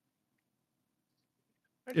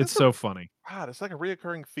 It's so funny. God, it's like a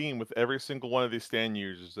reoccurring theme with every single one of these stand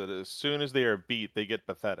users that as soon as they are beat, they get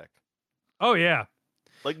pathetic. Oh yeah.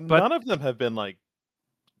 Like But- none of them have been like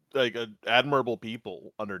admirable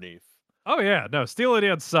people underneath. Oh yeah. No, Steely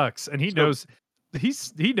Dan sucks, and he So- knows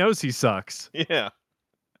he knows he sucks. Yeah.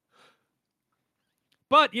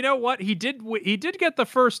 But you know what? He did get the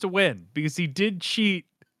first win because he did cheat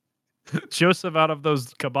Joseph out of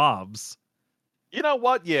those kebabs. You know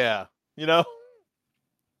what? Yeah. You know?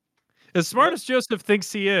 As smart as Joseph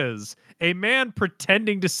thinks he is, a man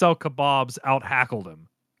pretending to sell kebabs out-hackled him.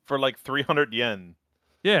 For like 300 yen.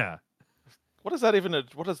 Yeah. What is that even?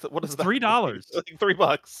 What is that? It's that? $3. Like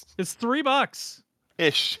 $3 It's $3.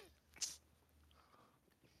 ish.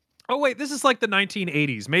 Oh wait, this is like the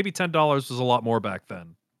 1980s. Maybe $10 was a lot more back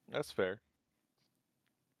then. That's fair.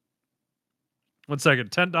 1 second.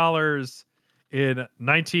 $10 in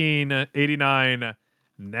 1989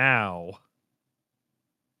 now.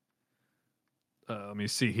 Let me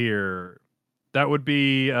see here. That would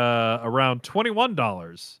be around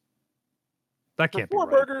 $21. That For can't be 4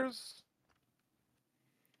 right. burgers.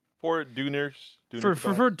 4 dooners.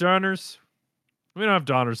 For donors. We don't have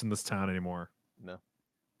donors in this town anymore. No.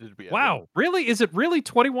 It'd be Wow, really? Is it really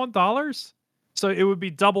 $21? So it would be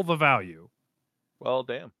double the value. Well,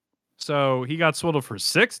 damn. So he got swindled for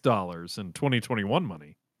 $6 in 2021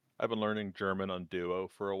 money. I've been learning German on Duo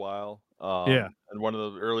for a while. Yeah. And one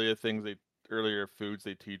of the earlier foods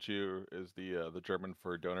they teach you is the German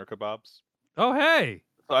for doner kebabs. Oh, hey.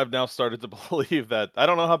 So I've now started to believe that I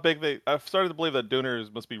don't know how big I've started to believe that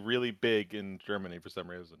doners must be really big in Germany for some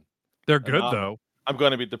reason. They're good, not- though. I'm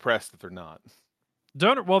going to be depressed if they're not.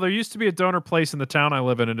 Donor. Well, there used to be a donor place in the town I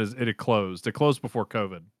live in, and it had closed. It closed before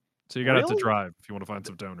COVID. So you're going to have to Really? drive if you want to find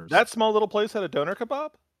some donors. That small little place had a doner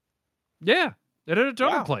kebab? Yeah. It had a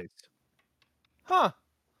donor Wow. place. Huh.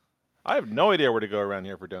 I have no idea where to go around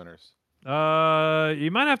here for donors.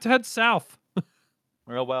 You might have to head south.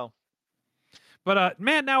 Well. But,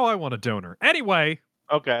 man, now I want a donor. Anyway,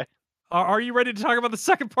 Okay. are you ready to talk about the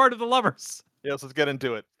second part of The Lovers? Yes, let's get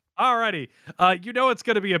into it. Alrighty. You know it's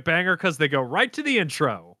going to be a banger because they go right to the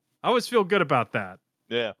intro. I always feel good about that.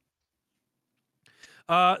 Yeah.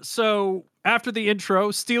 So after the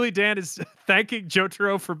intro, Steely Dan is thanking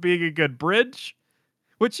Jotaro for being a good bridge,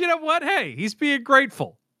 which, you know what? Hey, he's being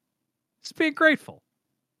grateful. He's being grateful.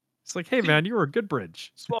 It's like, hey, man, you were a good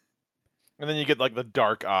bridge. And then you get like the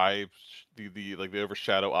dark eye, the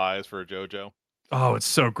overshadow eyes for JoJo. Oh, it's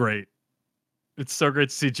so great. It's so great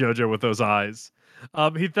to see JoJo with those eyes.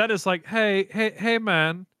 He then is like, hey,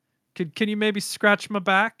 man, can you maybe scratch my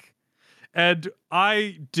back? And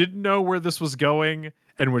I didn't know where this was going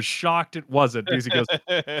and was shocked it wasn't because he goes,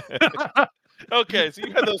 Okay, so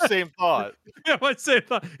you had those same thought. yeah, I say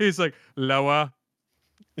that. He's like, lower,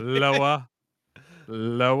 lower,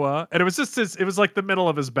 lower. And it was just it was like the middle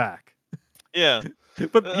of his back. Yeah.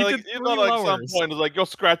 But he Like, did you know, 3 like, some lowers. point, it's like, "You're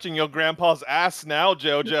scratching your grandpa's ass now,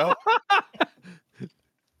 JoJo."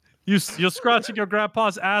 You're scratching your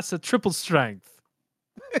grandpa's ass at triple strength.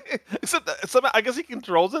 Except that somehow I guess he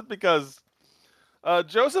controls it because,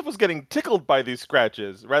 Joseph was getting tickled by these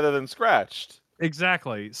scratches rather than scratched.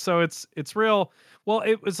 Exactly. So it's real. Well,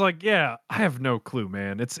 it was like, yeah, I have no clue,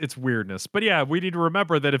 man. It's weirdness. But yeah, we need to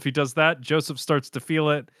remember that if he does that, Joseph starts to feel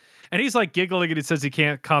it. And he's like giggling and he says he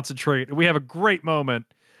can't concentrate. And we have a great moment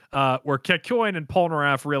where Kekkoin and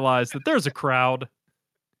Polnareff realize that there's a crowd.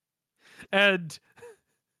 And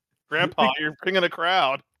 "Grandpa, you're bringing a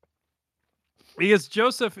crowd." because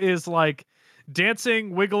Joseph is like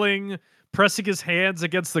dancing, wiggling, pressing his hands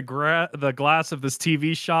against the glass of this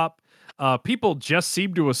TV shop. People just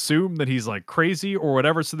seem to assume that he's like crazy or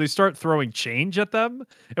whatever, so they start throwing change at them.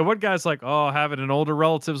 And one guy's like, "Oh, having an older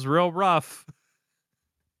relative's real rough,"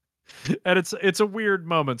 and it's a weird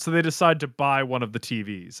moment. So they decide to buy one of the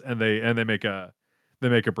TVs, and they make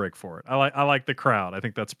a break for it. I like the crowd. I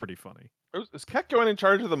think that's pretty funny. Is Cat going in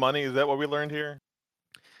charge of the money? Is that what we learned here?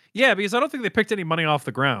 Yeah, because I don't think they picked any money off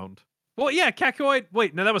the ground. Well, yeah, Kakyoin.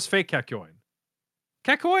 Wait, no, that was fake Kakyoin.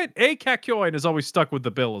 Kakyoin is always stuck with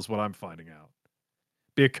the bill, is what I'm finding out.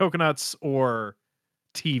 Be it coconuts or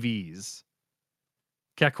TVs.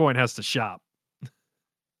 Kakyoin has to shop.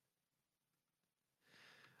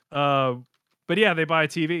 Uh, but yeah, they buy a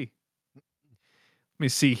TV. Let me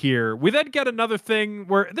see here. We then get another thing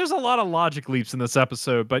where there's a lot of logic leaps in this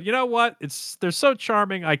episode, but you know what? They're so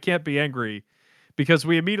charming, I can't be angry. Because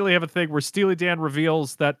we immediately have a thing where Steely Dan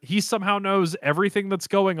reveals that he somehow knows everything that's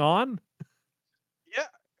going on.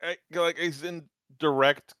 Yeah, like, he's in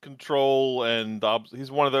direct control, and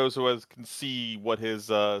he's one of those who can see what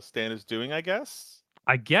his, stand is doing, I guess?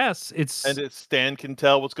 I guess And it's his stand can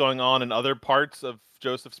tell what's going on in other parts of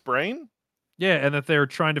Joseph's brain? yeah, and that they're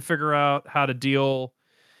trying to figure out how to deal.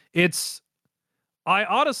 It's I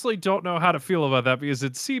honestly don't know how to feel about that because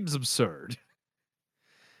it seems absurd.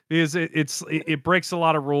 Because it breaks a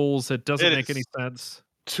lot of rules. It doesn't It make any is sense.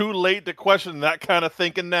 too late to question that kinda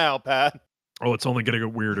thinking now, Pat. Oh, it's only gonna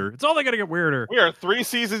get weirder. It's only gonna get weirder. We are 3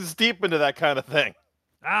 seasons deep into that kinda thing.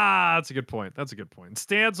 Ah, that's a good point. That's a good point.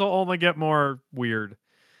 Stands will only get more weird.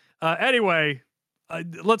 Anyway,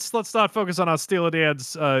 let's not focus on how Steely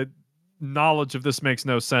Dan's knowledge of this makes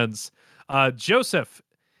no sense. Joseph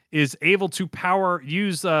is able to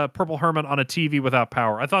use Purple Hermit on a TV without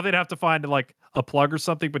power. I thought they'd have to find like a plug or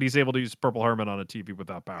something, but he's able to use Purple Hermit on a TV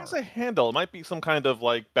without power. There's a handle. It might be some kind of,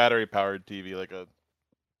 like, battery-powered TV, like a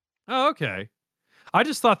Oh, okay. I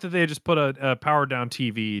just thought that they just put a powered down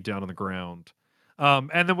TV down on the ground.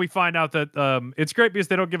 And then we find out that it's great because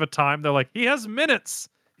they don't give a time. They're like, he has minutes.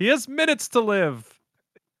 He has minutes to live.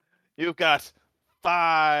 you've got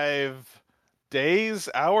 5 days,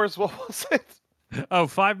 hours, what was it? Oh,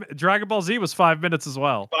 Dragon Ball Z was 5 minutes as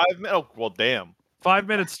well. 5 min oh, well, damn. 5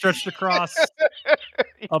 minutes stretched across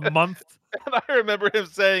a month. And I remember him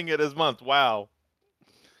saying it as month. Wow.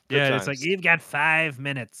 Good Yeah, it's like times. you've got 5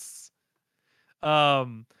 minutes. But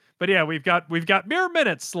yeah, we've got mere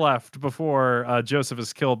minutes left before Joseph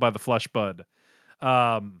is killed by the flesh bud.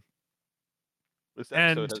 This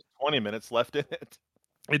And episode has 20 minutes left in it.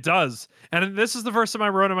 it does. And this is the first time I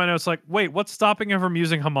wrote in my notes like, wait, what's stopping him from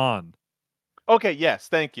using Haman? Okay, yes,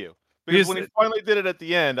 thank you. Because Because when he finally did it at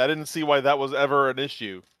the end, I didn't see why that was ever an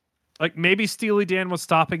issue. like maybe Steely Dan was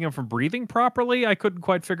stopping him from breathing properly. I couldn't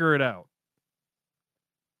quite figure it out.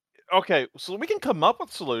 Okay, so we can come up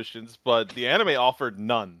with solutions, but the anime offered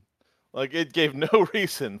none. Like, it gave no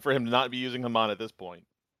reason for him to not be using Haman at this point.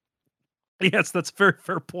 Yes, that's a very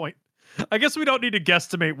fair point. I guess we don't need to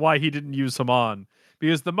guesstimate why he didn't use Haman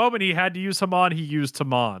because the moment he had to use Haman, he used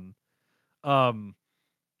Haman. So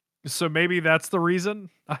maybe that's the reason.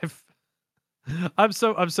 I'm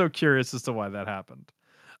so curious as to why that happened.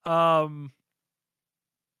 But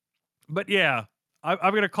yeah,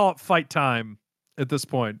 I'm gonna call it fight time at this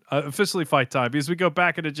point. Officially fight time because we go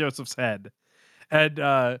back into Joseph's head,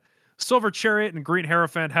 and Silver Chariot and Green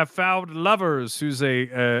Hierophant have found lovers, who's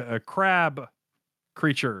a crab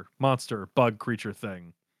creature, monster, bug creature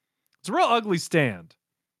thing. It's a real ugly stand.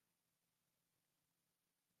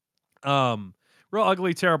 Real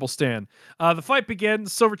ugly, terrible stand. The fight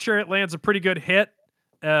begins. Silver Chariot lands a pretty good hit.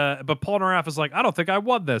 But Polnareff is like, I don't think I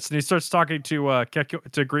won this. And he starts talking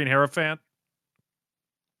to Green Hierophant.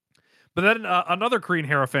 But then another Green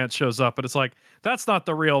Hierophant shows up, and it's like, that's not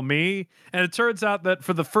the real me. And it turns out that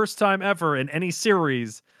for the first time ever in any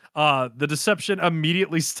series, the deception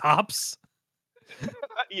immediately stops.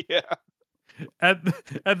 Yeah. And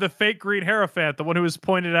the fake Green Hierophant, the one who was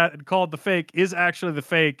pointed at and called the fake, is actually the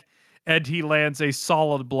fake. and he lands a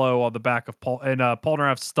solid blow on the back of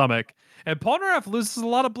Polnareff's stomach, and Polnareff loses a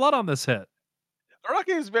lot of blood on this hit.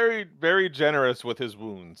 Araki is very, very generous with his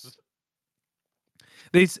wounds.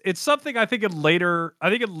 It's something I think in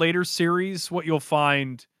later series what you'll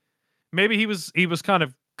find, maybe he was kind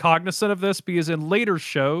of cognizant of this, because in later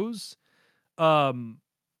shows, um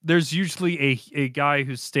there's usually a guy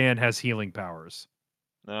whose stand has healing powers.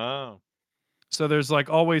 Oh. So there's like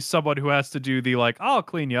always someone who has to do the like, I'll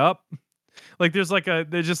clean you up. Like there's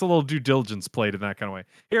just a little due diligence played in that kind of way.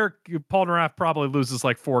 Here, Polnareff probably loses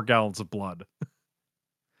like 4 gallons of blood.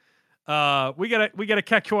 We get a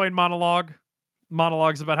Kekkoin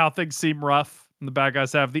monologues about how things seem rough and the bad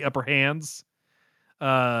guys have the upper hands. Do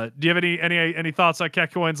you have any thoughts on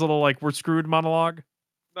Kekkoin's little like we're screwed monologue?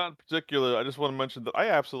 Not in particular. I just want to mention that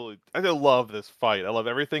I love this fight. I love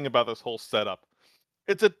everything about this whole setup.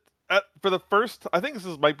 It's for the first. I think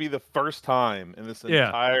might be the first time in this Yeah.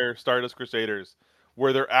 entire Stardust Crusaders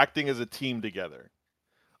where they're acting as a team together.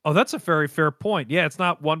 Oh, that's a very fair point. Yeah, it's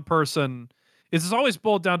not one person. It's always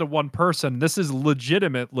boiled down to one person. This is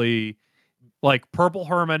legitimately like Purple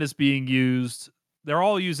Hermit is being used. They're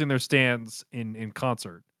all using their stands in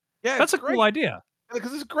concert. Yeah, That's it's a cool great idea.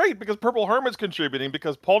 because it's great because Purple Hermit's contributing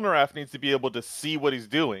because Polnareff needs to be able to see what he's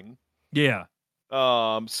doing. Yeah.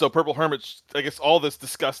 So Purple Hermit, I guess all this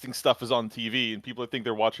disgusting stuff is on TV, and people think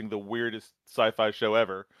they're watching the weirdest sci-fi show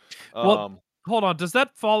ever. Well, hold on. Does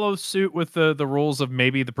that follow suit with the rules of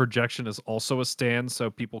maybe the projection is also a stand so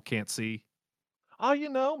people can't see?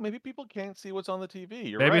 maybe people can't see what's on the TV.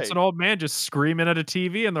 You're Maybe right. it's an old man just screaming at a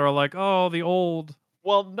TV and they're like, "Oh, the old."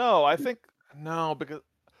 Well, no, I think no, because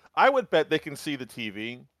I would bet they can see the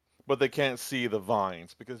TV, but they can't see the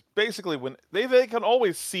vines because basically when they can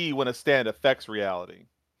always see when a stand affects reality.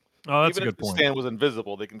 Oh, that's Even a if good the point. stand was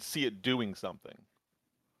invisible, they can see it doing something.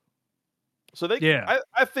 So Yeah.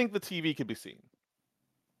 I think the TV can be seen.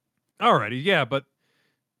 Alrighty. Yeah, but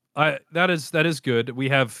that is good. We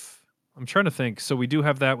have. I'm trying to think. So we do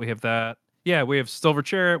have that. We have that. Yeah, we have Silver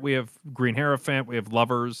Chariot. We have Green Hierophant. We have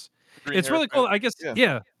Lovers. Green It's really Hierophant, cool. I guess. yeah,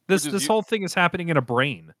 Yeah. which This is this you. whole thing is happening in a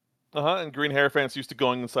brain. And Green Hierophant's used to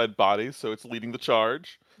going inside bodies, so it's leading the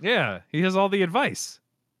charge. Yeah, he has all the advice.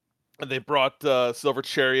 And they brought Silver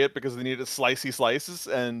Chariot because they needed slicey slices,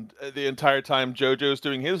 and the entire time JoJo's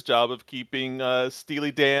doing his job of keeping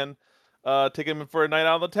Steely Dan, taking him for a night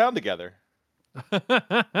out on the town together.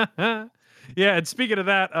 Yeah, and speaking of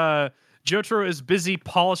that, Jotaro is busy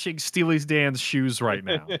polishing Steely's Dan's shoes right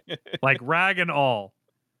now, like rag and all.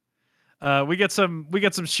 We get some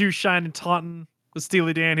shoe shining taunting with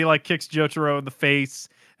Steely Dan. He like kicks Jotaro in the face,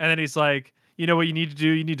 and then he's like, "You know what you need to do?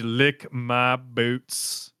 You need to lick my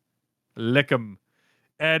boots, lick them."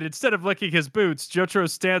 And instead of licking his boots, Jotaro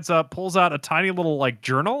stands up, pulls out a tiny little like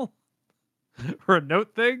journal or a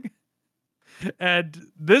note thing. And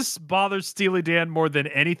this bothers Steely Dan more than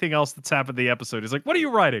anything else that's happened in the episode. He's like, "What are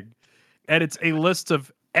you writing?" And it's a list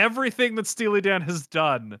of everything that Steely Dan has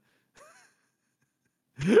done.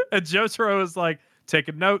 And Jotaro is like,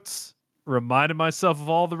 taking notes, reminding myself of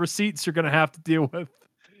all the receipts you're going to have to deal with.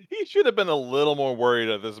 He should have been a little more worried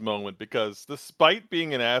at this moment because despite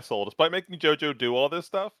being an asshole, despite making JoJo do all this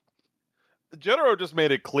stuff, Jotaro just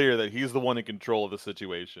made it clear that he's the one in control of the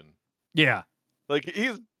situation. Yeah. Like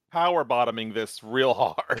he's power bottoming this real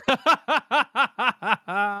hard.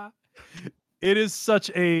 It is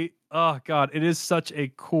such a it is such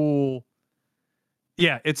a cool.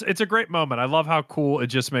 Yeah, it's a great moment. I love how cool it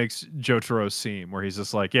just makes Jotaro seem, where he's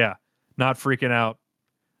just like, yeah, not freaking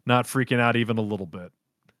out even a little bit,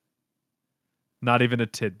 not even a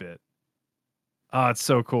tidbit. Oh, it's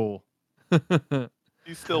so cool.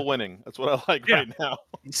 He's still winning. That's what I like Yeah. right now.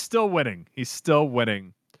 He's still winning. He's still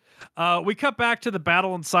winning. We cut back to the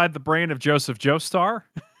battle inside the brain of Joseph Joestar.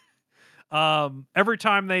 Every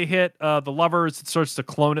time they hit the Lovers, it starts to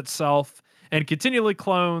clone itself and continually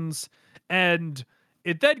clones. And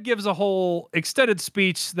it then gives a whole extended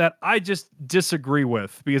speech that I just disagree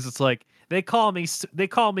with, because it's like, they call me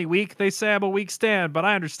weak. They say I'm a weak stand, but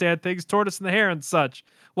I understand things, tortoise in the hair and such.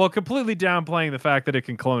 Well, completely downplaying the fact that it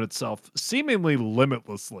can clone itself seemingly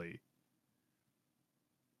limitlessly.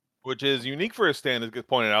 Which is unique for a stand, as gets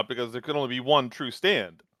pointed out, because there can only be one true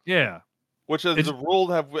stand. Yeah, Which is It's- the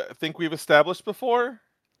rule I think we've established before.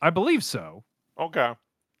 I believe so. Okay.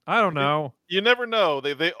 I don't know. You never know.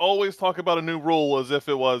 They always talk about a new rule as if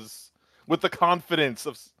it was with the confidence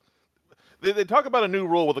of. They talk about a new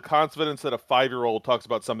rule with the confidence that a 5-year-old talks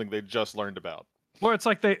about something they just learned about. Well,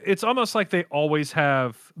 it's almost like they always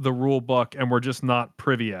have the rule book and we're just not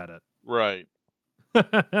privy at Right.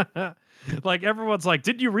 it. Like everyone's like,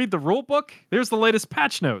 "Did you read the rule book? There's the latest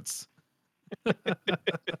patch notes."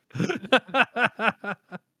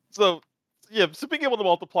 So, yeah, so being able to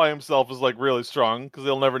multiply himself is like really strong because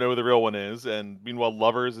they'll never know who the real one is. And meanwhile,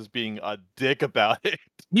 Lovers is being a dick about it.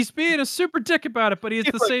 He's being a super dick about it, but he at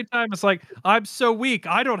He's the like, same time it's like, I'm so weak.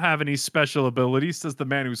 I don't have any special abilities, says the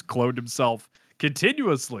man who's cloned himself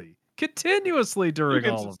continuously he during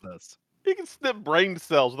can, all of this. he can snip brain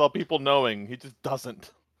cells without people knowing. He just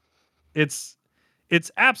doesn't. It's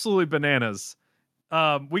absolutely bananas.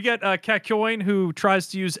 We get Kakyoin who tries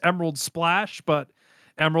to use Emerald Splash, but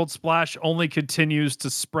Emerald Splash only continues to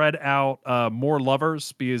spread out more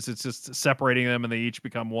lovers because it's just separating them and they each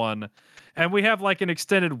become one. And we have like an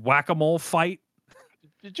extended whack-a-mole fight.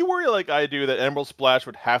 Did you worry like I do that Emerald Splash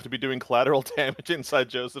would have to be doing collateral damage inside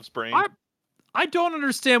Joseph's brain? I don't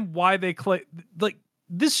understand why they like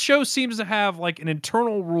this show seems to have like an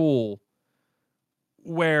internal rule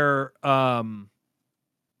where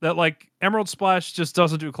that like Emerald Splash just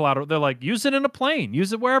doesn't do collateral. They're like, use it in a plane,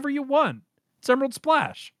 use it wherever you want. It's Emerald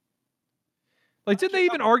Splash. Like, did they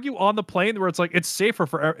even argue on the plane where it's like it's safer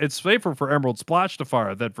for Emerald Splash to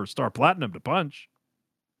fire than for Star Platinum to punch?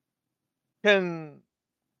 Hold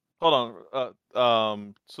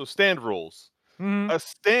on. So stand rules. Mhm. A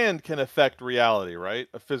stand can affect reality, right?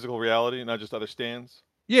 A physical reality, not just other stands.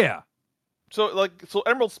 Yeah. So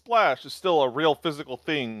Emerald Splash is still a real physical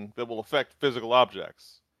thing that will affect physical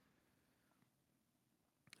objects.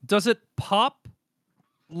 Does it pop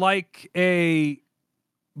like a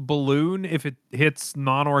balloon if it hits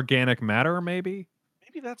non-organic matter, maybe?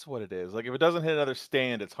 Maybe that's what it is. Like if it doesn't hit another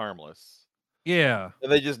stand, it's harmless. Yeah.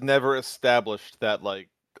 And they just never established that like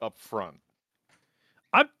up front.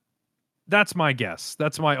 That's my guess.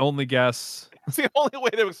 That's my only guess. It's the only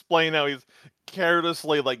way to explain how he's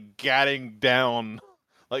carelessly like gadding down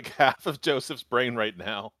like half of Joseph's brain right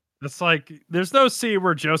now. It's like there's no scene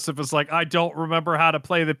where Joseph is like, I don't remember how to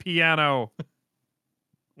play the piano.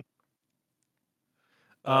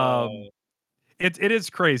 It is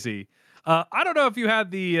crazy. I don't know if you had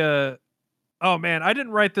the oh man, I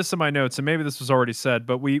didn't write this in my notes, and maybe this was already said,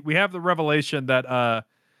 but we have the revelation that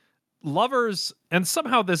Lovers, and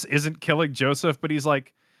somehow this isn't killing Joseph, but he's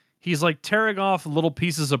like tearing off little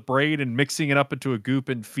pieces of brain and mixing it up into a goop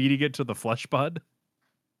and feeding it to the flesh bud.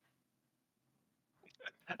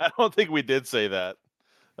 I don't think we did say that.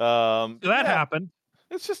 So that Yeah, happened.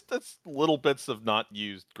 it's little bits of not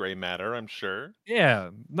used gray matter, I'm sure. Yeah,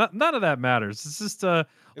 none of that matters. It's just It's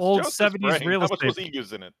old Joseph's 70s brain. real How much was estate. he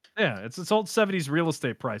using it? Yeah, it's old 70s real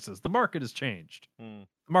estate prices. The market has changed. Hmm.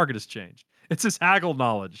 The market has changed. It's his haggle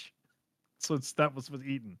knowledge. So that was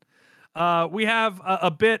eaten. We have a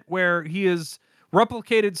bit where he is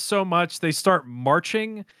replicated so much they start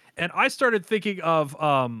marching, and I started thinking of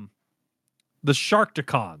the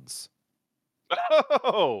Sharkticons.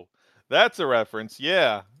 Oh, that's a reference.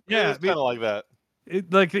 Yeah. Yeah, It's kind of like that.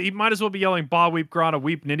 like he might as well be yelling "Ba Weep Grana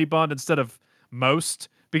Weep Ninny Bund" instead of most,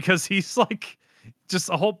 because he's like just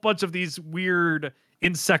a whole bunch of these weird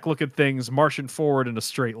insect-looking things marching forward in a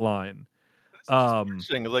straight line.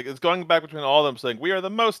 Interesting. Like it's going back between all of them saying, "We are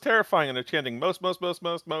the most terrifying," and they're chanting most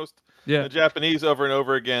Yeah, in Japanese over and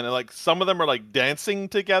over again. And like some of them are like dancing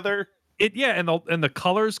together. and the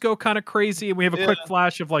colors go kind of crazy, and we have a quick Yeah.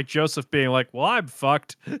 flash of like Joseph being like, "Well, I'm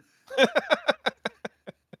fucked."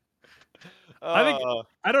 I think Uh,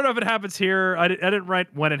 I don't know if it happens here. I didn't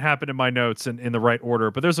write when it happened in my notes in the right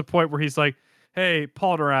order, but there's a point where he's like, "Hey,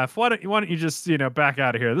 Paul Naraf, why don't you just back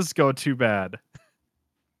out of here? This is going too bad."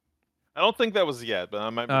 I don't think that was yet, but I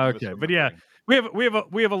might be Okay, but yeah,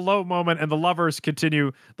 misremembering. we have a low moment, and the lovers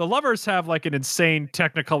continue. The lovers have like an insane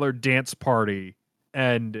Technicolor dance party,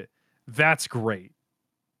 and that's great.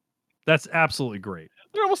 That's absolutely great.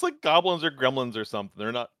 They're almost like goblins or gremlins or something.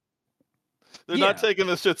 They're not Yeah. taking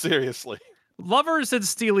this shit seriously. Lovers and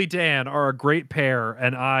Steely Dan are a great pair,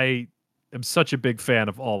 and I am such a big fan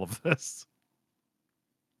of all of this.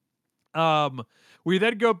 We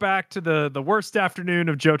then go back to the worst afternoon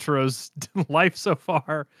of Jotaro's life so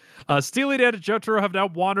far. Steely Dan and Jotaro have now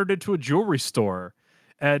wandered into a jewelry store,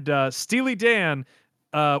 and Steely Dan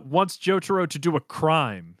wants Jotaro to do a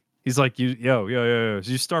crime. He's like, yo,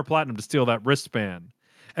 you Star Platinum to steal that wristband.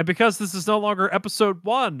 And because this is no longer episode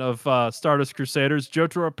 1 of Stardust Crusaders,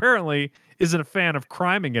 Jotaro apparently isn't a fan of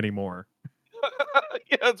criming anymore.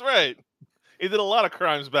 Yeah, that's right. He did a lot of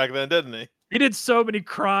crimes back then, didn't he? He did so many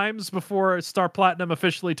crimes before Star Platinum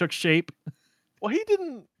officially took shape. Well, he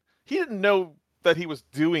didn't know that he was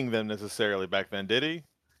doing them necessarily back then, did he?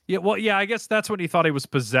 Yeah, well, yeah, I guess that's when he thought he was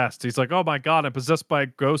possessed. He's like, oh my god, I'm possessed by a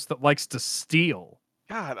ghost that likes to steal.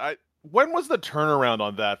 God, when was the turnaround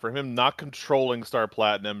on that for him not controlling Star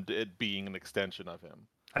Platinum to it being an extension of him?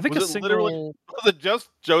 I think Was a it literally single. was it just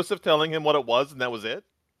Joseph telling him what it was and that was it?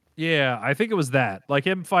 Yeah, I think it was that. Like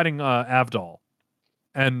him fighting Avdol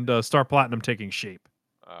and Star Platinum taking shape.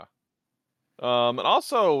 Uh, and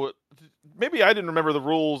also, maybe I didn't remember the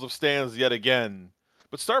rules of stands yet again,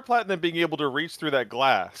 but Star Platinum being able to reach through that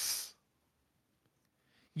glass.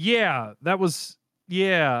 Yeah, that was.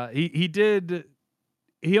 Yeah, he did.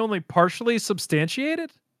 He only partially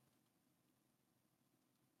substantiated.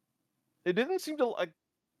 It didn't seem to like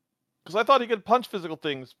because I thought he could punch physical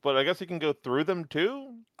things, but I guess he can go through them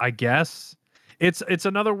too. I guess it's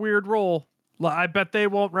another weird role. I bet they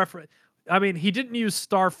won't reference. I mean, he didn't use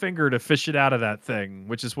Starfinger to fish it out of that thing,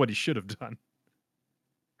 which is what he should have done.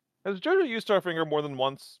 Has JoJo used Starfinger more than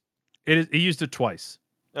once? He used it twice.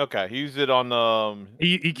 Okay, he used it on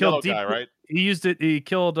He Yellow killed Guy, right? He used it. He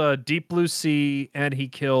killed Deep Blue Sea, and he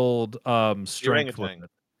killed The Strength with orangutan. it.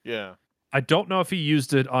 Yeah. I don't know if he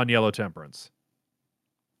used it on Yellow Temperance.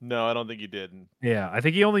 No, I don't think he did. Yeah, I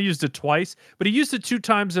think he only used it twice, but he used it 2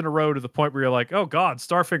 times in a row to the point where you're like, "Oh God,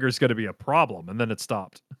 Starfinger is going to be a problem," and then it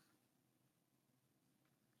stopped.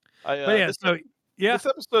 But yeah, This so yeah, this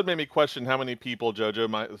episode made me question how many people JoJo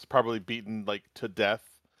might has probably beaten like to death.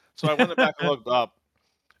 So I went back and looked up,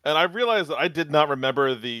 and I realized that I did not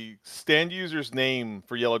remember the stand user's name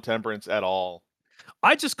for Yellow Temperance at all.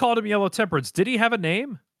 I just called him Yellow Temperance. Did he have a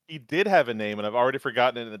name? He did have a name, and I've already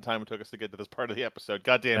forgotten it in the time it took us to get to this part of the episode.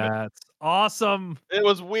 God damn it! That's awesome. It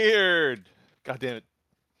was weird. God damn it!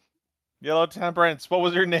 Yellow Temperance. What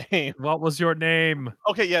was your name? What was your name?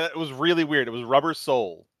 Okay, yeah, it was really weird. It was Rubber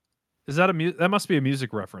Soul. Is that that must be a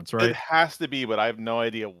music reference, It right? has to be, but I have no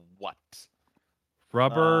idea what.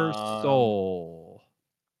 Rubber Um, Soul.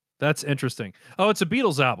 That's interesting. Oh, it's a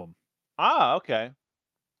Beatles album. Okay. I'm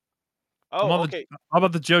Oh, on the okay. How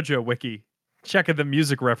about the JoJo wiki? Checking the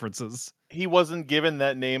music references. He wasn't given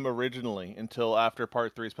that name originally until after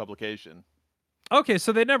Part Three's publication. Okay,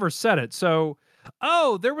 so they never said it. So,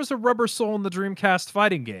 oh, there was a Rubber Soul in the Dreamcast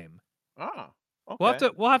fighting game. Ah, We'll okay.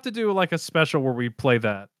 have to do like a special where we play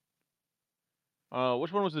that.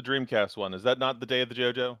 Which one was the Dreamcast one? Is that not the Day of the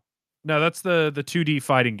JoJo? No, that's the 2D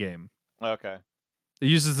fighting game. Okay. It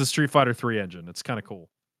uses the Street Fighter 3 engine. It's kind of cool.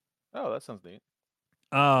 Oh, that sounds neat.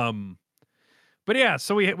 But yeah,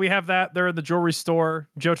 so we have that. They're in the jewelry store.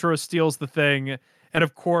 Jotaro steals the thing, and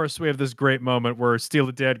of course, we have this great moment where Steal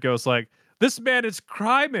the Dead goes like, "This man is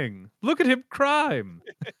criming. Look at him crime."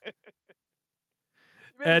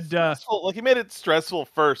 He made it stressful. Like he made it stressful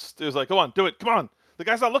first. It was like, "Come on, do it. Come on. The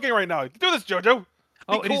guy's not looking right now. Do this, JoJo. Be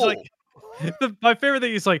oh, and he's cool." like, my favorite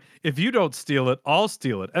thing is like, "If you don't steal it, I'll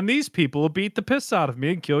steal it, and these people will beat the piss out of me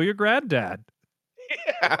and kill your granddad."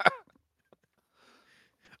 Yeah.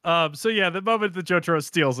 So yeah, the moment that Jotaro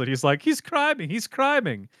steals it, he's like, he's criming.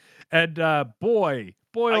 And boy,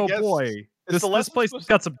 I oh guess boy, is the this lesson place has supposed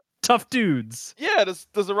got some tough dudes. Yeah,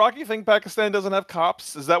 does Iraqi think Pakistan doesn't have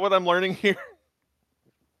cops? Is that what I'm learning here?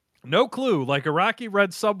 No clue. Like Iraqi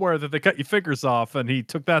read somewhere that they cut your fingers off, and he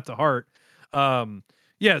took that to heart.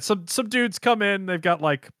 Yeah, some dudes come in, they've got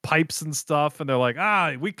like pipes and stuff, and they're like,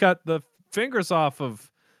 we cut the fingers off of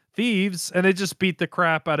thieves, and they just beat the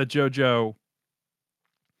crap out of JoJo.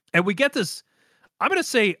 And we get this, I'm going to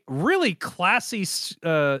say, really classy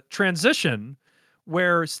transition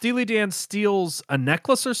where Steely Dan steals a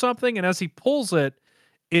necklace or something, and as he pulls it,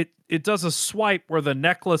 it does a swipe where the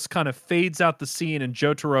necklace kind of fades out the scene, and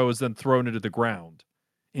Jotaro is then thrown into the ground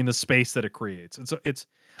in the space that it creates. And so it's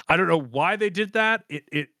I don't know why they did that.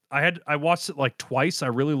 I watched it like twice. I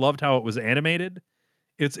really loved how it was animated.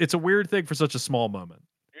 It's a weird thing for such a small moment.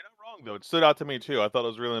 You're not wrong though. It stood out to me too. I thought it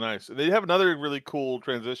was really nice. They have another really cool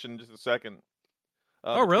transition in just a second.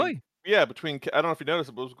 Oh, Between really? yeah, between I don't know if you noticed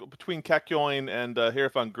it, but it was between Kakyoin and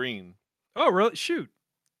Hierophant Green. Oh, really? Shoot.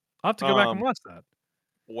 I'll have to go back and Um, watch that.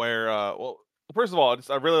 where well, first of all,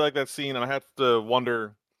 I really like that scene, and I have to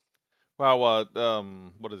wonder, wow,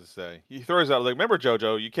 what does it say? He throws out like, remember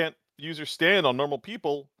JoJo, you can't use your stand on normal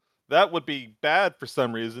people. That would be bad for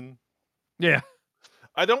some reason. Yeah.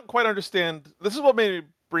 I don't quite understand. This is what made me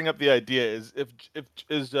bring up the idea: is if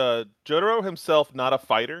is Jotaro himself not a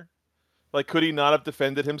fighter? Like, could he not have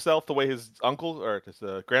defended himself the way his uncle or his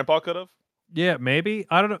grandpa could have? Yeah, maybe.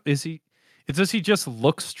 I don't know. Does he just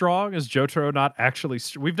look strong? Is Jotaro not actually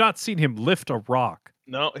we've not seen him lift a rock.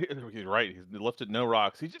 No, he's right. He's lifted no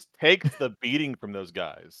rocks. He just takes the beating from those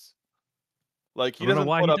guys. Like I he don't know doesn't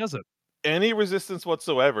why put he up does it. any resistance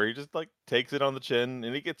whatsoever. He just like takes it on the chin,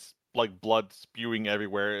 and he gets like blood spewing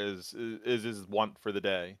everywhere. Is his want for the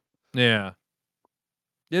day? Yeah.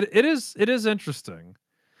 It is interesting.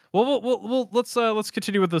 Well, let's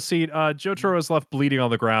continue with the scene. Jotaro is left bleeding on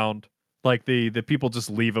the ground. Like the people just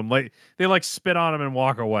leave him. Like they like spit on him and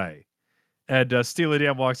walk away. And Steely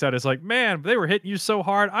Dan walks out. It's like, man, they were hitting you so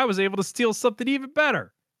hard. I was able to steal something even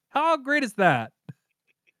better. How great is that?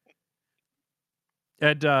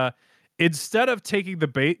 And instead of taking the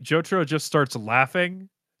bait, Jotaro just starts laughing.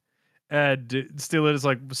 And Steely is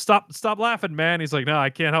like, stop laughing, man. He's like, no, I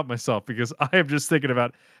can't help myself because I am just thinking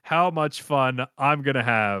about how much fun I'm gonna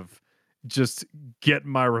have just getting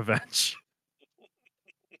my revenge.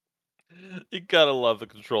 You gotta love the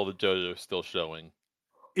control that JoJo's still showing.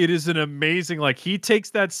 It is an amazing, like, he takes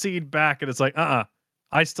that scene back and it's like,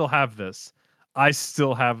 I still have this. I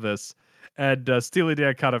still have this. And Steely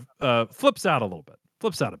Dan kind of flips out a little bit,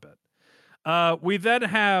 flips out a bit. We then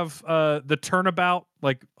have the turnabout,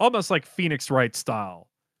 like almost like Phoenix Wright style,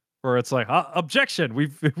 where it's like, objection,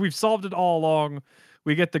 we've solved it all along.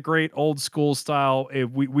 We get the great old school style.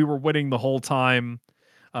 We were winning the whole time.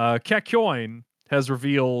 Kakyoin has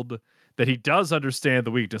revealed that he does understand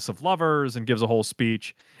the weakness of lovers and gives a whole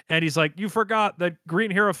speech. And he's like, you forgot that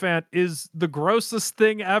Green Hierophant is the grossest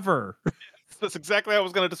thing ever. That's exactly how I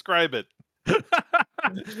was going to describe it.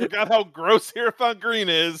 You forgot how gross Hierophant Green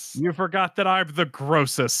is. You forgot that I'm the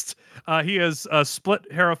grossest. He has split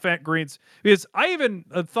Hierophant Greens. Because I even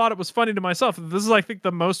thought it was funny to myself. This is, I think,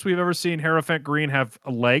 the most we've ever seen Hierophant Green have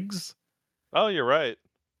legs. Oh, you're right.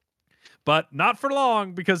 But not for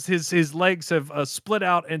long, because his legs have split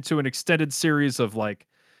out into an extended series of like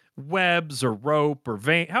webs or rope or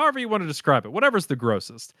vein, however you want to describe it, whatever's the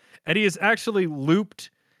grossest. And he has actually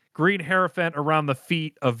looped Green Hierophant around the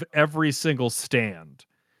feet of every single stand,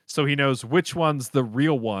 so he knows which one's the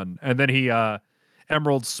real one. And then he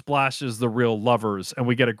Emerald splashes the real lovers, and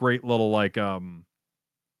we get a great little like a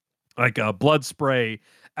blood spray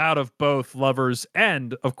out of both lovers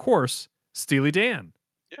and, of course, Steely Dan.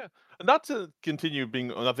 Yeah. Not to continue being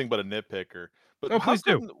nothing but a nitpicker, but Oh, please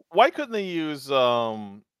do. why couldn't they use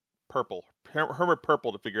purple Hermit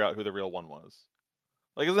Purple to figure out who the real one was?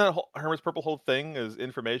 Like, isn't that Hermit's Purple whole thing is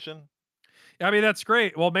information? I mean, that's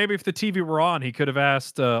great. Well, maybe if the TV were on, he could have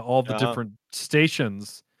asked all the different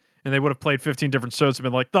stations, and they would have played 15 different shows and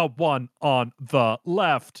been like, the one on the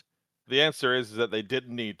left. The answer is that they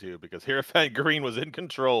didn't need to because Hierophant Green was in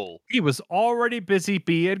control. He was already busy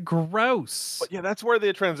being gross. But yeah, that's where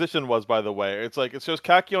the transition was, by the way. It's like it shows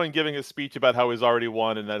Kakyoin giving his speech about how he's already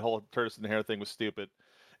won and that whole tortoise and hare thing was stupid.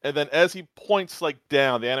 And then as he points like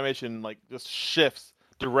down, the animation like just shifts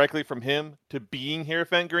directly from him to being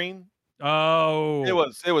Hierophant Green. Oh.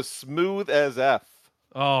 It was smooth as F.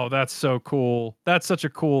 Oh, that's so cool. That's such a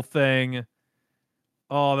cool thing.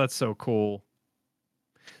 Oh, that's so cool.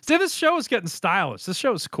 See, this show is getting stylish. This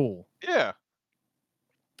show is cool. Yeah.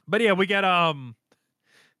 But yeah, we get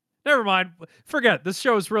never mind. Forget. This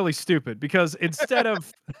show is really stupid because instead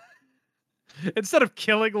of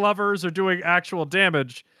killing lovers or doing actual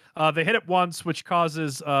damage, they hit it once, which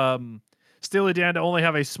causes Steely Dan to only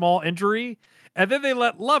have a small injury, and then they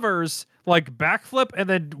let lovers like backflip and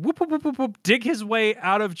then whoop whoop whoop whoop, whoop dig his way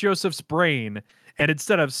out of Joseph's brain, and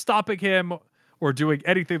instead of stopping him or doing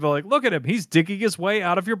anything, they're like, look at him, he's digging his way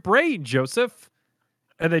out of your brain, Joseph.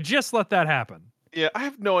 And they just let that happen. Yeah, I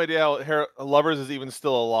have no idea how Lovers is even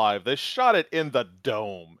still alive. They shot it in the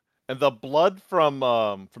dome. And the blood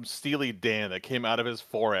from Steely Dan that came out of his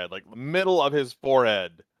forehead, like the middle of his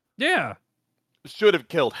forehead, Yeah. should have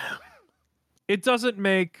killed him. It doesn't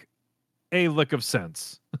make a lick of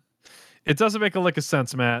sense. It doesn't make a lick of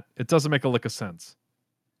sense, Matt. It doesn't make a lick of sense.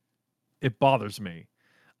 It bothers me.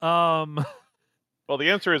 Well, the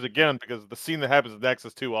answer is again because the scene that happens next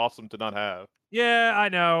is too awesome to not have. Yeah, I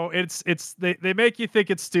know. It's they make you think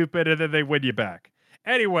it's stupid and then they win you back.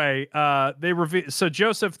 Anyway, they reveal. So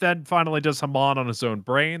Joseph then finally does Haman on his own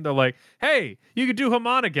brain. They're like, "Hey, you could do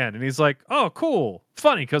Haman again," and he's like, "Oh, cool,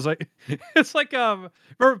 funny." Because it's like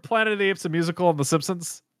remember Planet of the Apes, the musical, and The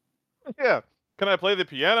Simpsons. Yeah. Can I play the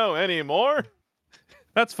piano anymore?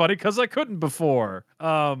 That's funny because I couldn't before.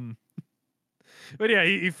 But yeah,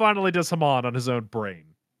 he finally does Haman on his own brain,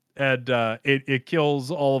 and it kills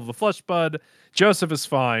all of the flesh bud. Joseph is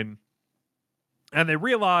fine, and they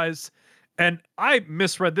realize, and I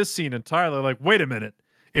misread this scene entirely. Like, wait a minute,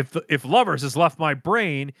 if Lovers has left my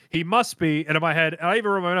brain, he must be. And in my head, and I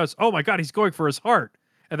even wrote my notes. Oh my god, he's going for his heart,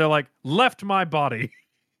 and they're like, left my body.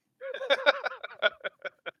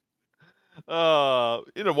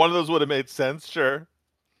 One of those would have made sense, sure.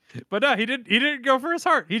 But no, he didn't go for his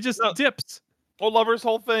heart. He just dips. Well, Lover's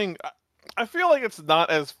whole thing, I feel like it's not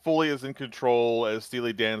as fully as in control as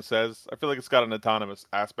Steely Dan says. I feel like it's got an autonomous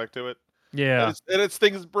aspect to it. Yeah. And it's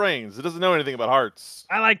things brains. It doesn't know anything about hearts.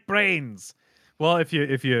 I like brains. Well, if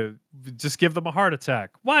you just give them a heart attack.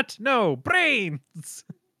 What? No, brains.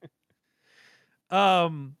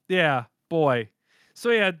 Yeah, boy. So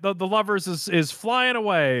yeah, the lovers is flying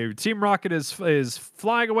away. Team Rocket is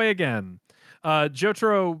flying away again.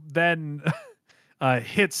 Jotaro then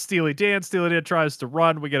hits Steely Dan. Steely Dan tries to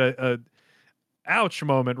run. We get a ouch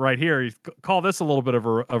moment right here. You call this a little bit of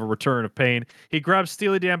a return of pain. He grabs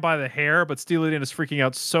Steely Dan by the hair, but Steely Dan is freaking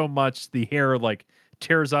out so much the hair like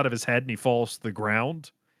tears out of his head and he falls to the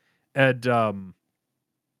ground. And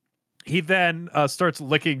he then starts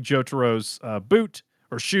licking Jotaro's boot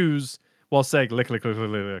or shoes while saying lick, lick, lick, lick,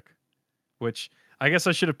 lick, lick, which I guess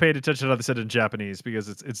I should have paid attention to how they said it in Japanese because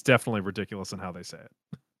it's definitely ridiculous in how they say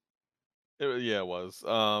it. Yeah, it was.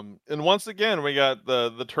 And once again, we got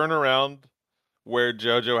the turnaround where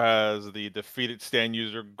JoJo has the defeated stand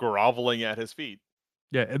user groveling at his feet.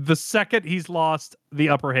 Yeah, the second he's lost the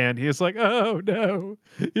upper hand, he is like, "Oh no,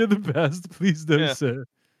 you're the best. Please no, Yeah. sir.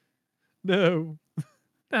 No,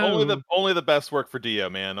 no." Only the best work for Dio,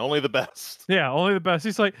 man. Only the best. Yeah, only the best.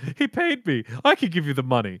 He's like, "He paid me. I could give you the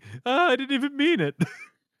money. I didn't even mean it."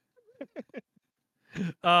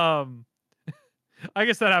 um, I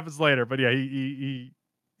guess that happens later, but yeah,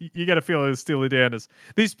 you got to feel that Steely Dan is.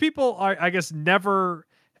 These people are, I guess, never.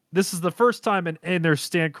 This is the first time in their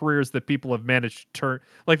stand careers that people have managed to turn.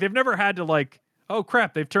 Like they've never had to like, oh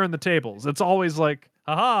crap, they've turned the tables. It's always like,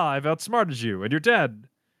 haha, I've outsmarted you and you're dead.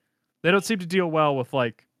 They don't seem to deal well with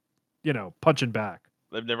like, punching back.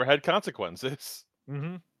 They've never had consequences.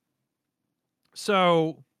 Mm-hmm.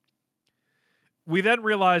 So we then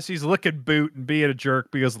realize he's licking boot and being a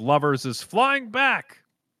jerk because Lovers is flying back.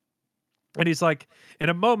 And he's like, in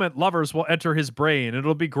a moment, Lovers will enter his brain.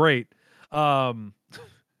 It'll be great.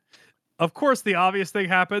 Of course, the obvious thing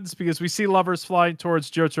happens because we see Lovers flying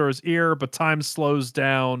towards Jotaro's ear, but time slows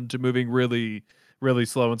down to moving really, really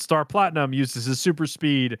slow. And Star Platinum uses his super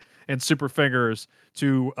speed and super fingers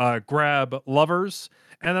to grab Lovers.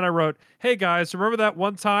 And then I wrote, hey guys, remember that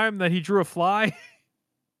one time that he drew a fly?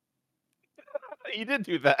 He did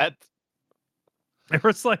do that. It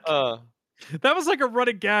was like, that was like a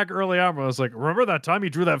running gag early on where I was like, remember that time he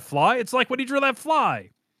drew that fly? It's like when he drew that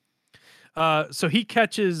fly. So he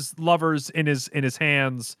catches Lovers in his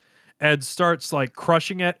hands and starts like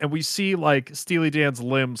crushing it, and we see like Steely Dan's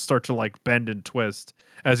limbs start to like bend and twist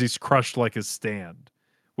as he's crushed like his stand,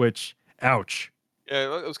 which ouch.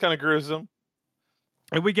 Yeah, it was kind of gruesome.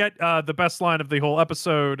 And we get the best line of the whole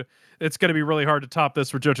episode. It's going to be really hard to top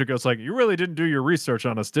this, where Jojo goes like, "You really didn't do your research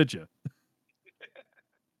on us, did you?"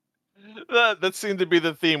 That seemed to be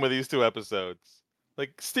the theme of these two episodes.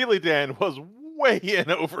 Like Steely Dan was way in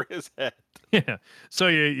over his head. Yeah. So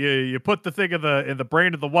you put the thing in the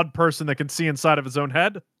brain of the one person that can see inside of his own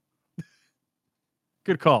head.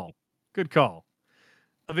 Good call. Good call.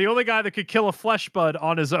 The only guy that could kill a flesh bud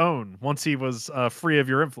on his own once he was free of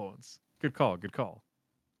your influence. Good call. Good call.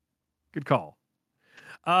 Good call.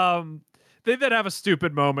 They then have a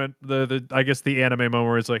stupid moment. The I guess the anime moment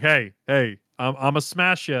where it's like, hey, I'm gonna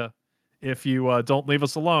smash you if you don't leave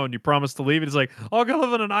us alone. You promised to leave. And he's like, I'll go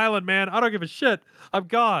live on an island, man. I don't give a shit. I'm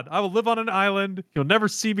God. I will live on an island. You'll never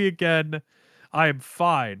see me again. I am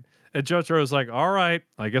fine. And Jotaro is like, all right,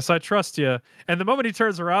 I guess I trust you. And the moment he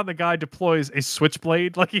turns around, the guy deploys a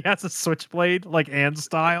switchblade. Like he has a switchblade, like Anne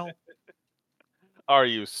style. Are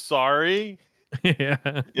you sorry? Yeah.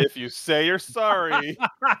 If you say you're sorry.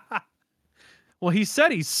 Well, he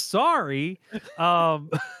said he's sorry.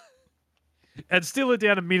 And Steely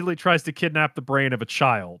Dan immediately tries to kidnap the brain of a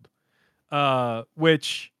child.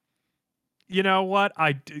 Which, you know what?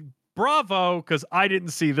 Bravo, because I didn't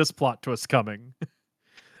see this plot twist coming.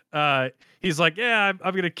 He's like, yeah,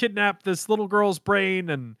 I'm going to kidnap this little girl's brain,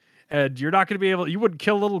 and you're not going to be able. You wouldn't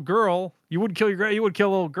kill a little girl. You wouldn't kill you would kill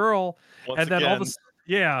a little girl. Once again,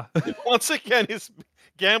 yeah. Once again, he's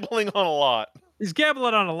gambling on a lot. He's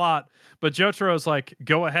gambling on a lot, but Jotaro's like,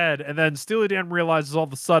 go ahead. And then Steely Dan realizes all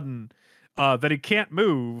of a sudden that he can't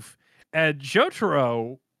move. And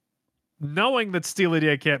Jotaro, knowing that Steely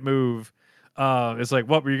Dan can't move, is like,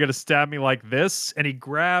 what, were you going to stab me like this? And he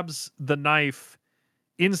grabs the knife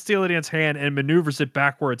in Steely Dan's hand and maneuvers it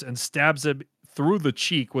backwards and stabs him through the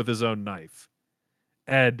cheek with his own knife.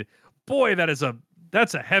 And boy, that's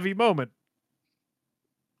a heavy moment.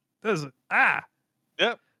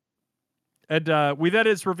 Yep. And we then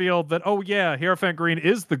is revealed that, oh yeah, Hierophant Green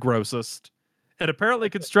is the grossest and apparently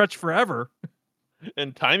can stretch forever.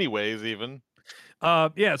 In tiny ways, even.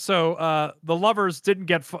 Yeah, so the Lovers didn't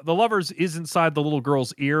get... the Lovers is inside the little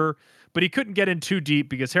girl's ear, but he couldn't get in too deep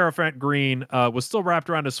because Hierophant Green was still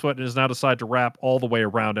wrapped around his foot and has now decided to wrap all the way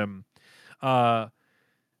around him.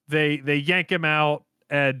 They yank him out,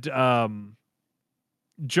 and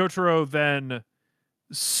Jotaro then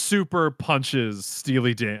super punches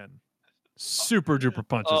Steely Dan. super duper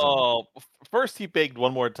punches him. Oh, first he begged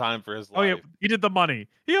one more time for his Oh yeah, life. he did the money.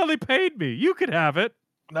 He only paid me. You could have it.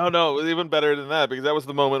 No, no, it was even better than that because that was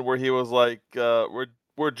the moment where he was like, where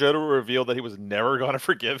Jodo revealed that he was never gonna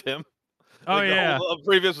forgive him. Oh Like the whole yeah.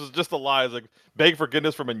 previous was just a lie. It's like beg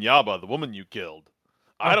forgiveness from Inyaba, the woman you killed.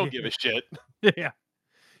 I Oh don't give yeah. a shit. Yeah.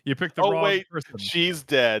 You picked the Oh wrong wait, person. she's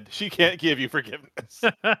dead. She can't give you forgiveness.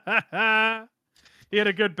 He had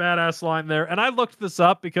a good badass line there. And I looked this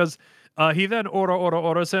up because he then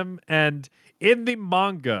oros him. And in the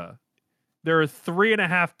manga, there are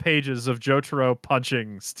 3.5 pages of Jotaro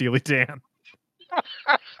punching Steely Dan.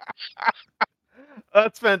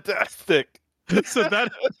 That's fantastic. So that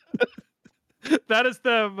is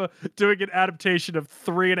them doing an adaptation of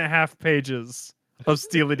 3.5 pages of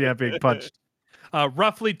Steely Dan being punched.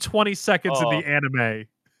 Roughly 20 seconds in Oh, the anime.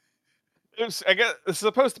 I guess it's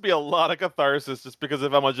supposed to be a lot of catharsis just because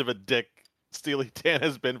of how much of a dick Steely Dan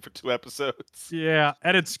has been for 2 episodes. Yeah,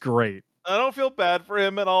 and it's great. I don't feel bad for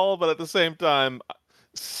him at all, but at the same time,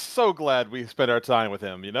 so glad we spent our time with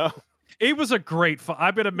him, you know? It was a great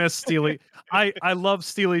I'm gonna miss Steely. I love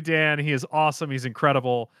Steely Dan. He is awesome. He's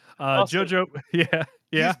incredible. Also, Jojo, yeah,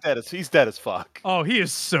 yeah. he's dead as fuck. Oh, he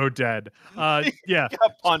is so dead. He Yeah,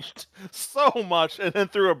 got punched so much and then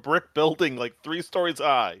through a brick building like 3 stories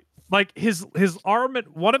high. like his arm,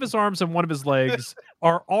 one of his arms and one of his legs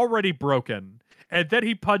are already broken, and then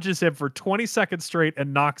he punches him for 20 seconds straight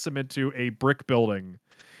and knocks him into a brick building,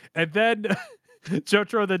 and then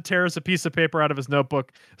Jotaro then tears a piece of paper out of his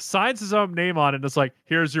notebook, signs his own name on it, and it's like,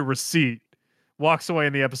 "Here's your receipt." Walks away,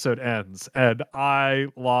 and the episode ends. And I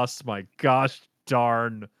lost my gosh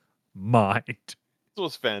darn mind. This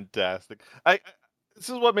was fantastic. This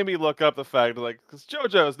is what made me look up the fact like because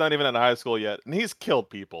JoJo is not even in high school yet, and he's killed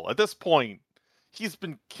people. At this point, he's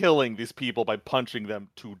been killing these people by punching them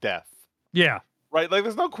to death. Yeah. Right? Like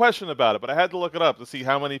there's no question about it, but I had to look it up to see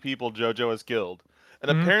how many people JoJo has killed. And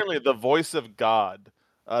Mhm. apparently the voice of God,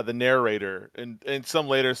 the narrator, in some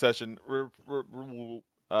later session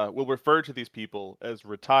will refer to these people as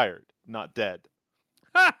retired, not dead.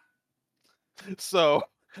 So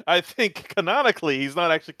I think canonically he's not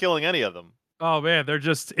actually killing any of them. Oh man, they're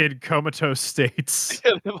just in comatose states.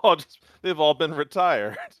 Yeah, they've all been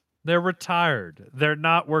retired. They're retired. They're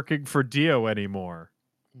not working for Dio anymore.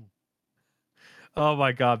 Oh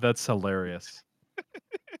my god, that's hilarious.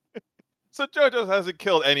 So JoJo hasn't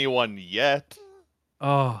killed anyone yet.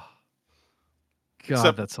 Oh god,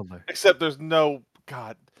 Except that's hilarious. except there's no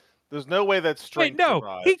God. There's no way that Wait, strength no,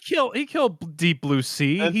 survived. he killed Deep Blue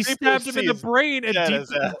Sea. And He Deep Blue stabbed him Sea in the is brain and dead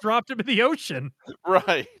as F. dropped him in the ocean.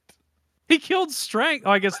 Right. He killed Strength.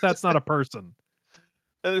 Oh, I guess that's not a person.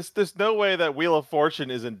 And there's no way that Wheel of Fortune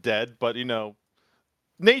isn't dead, but you know,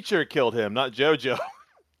 nature killed him, not JoJo.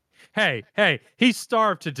 Hey, he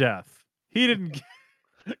starved to death. He didn't.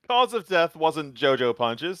 Cause of death wasn't JoJo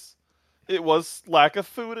punches. It was lack of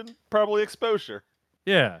food and probably exposure.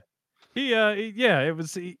 Yeah, yeah. It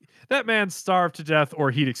was that man starved to death,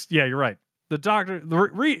 or yeah, you're right. The doctor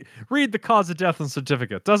read the cause of death and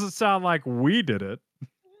certificate. Doesn't sound like we did it.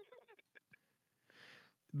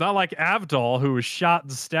 Not like Avdol, who was shot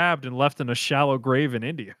and stabbed and left in a shallow grave in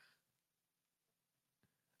India.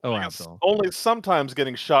 Oh, I guess Avdol. only sometimes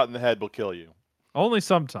getting shot in the head will kill you. Only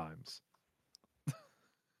sometimes.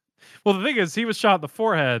 Well, the thing is, he was shot in the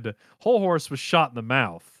forehead. Whole Horse was shot in the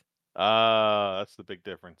mouth. That's the big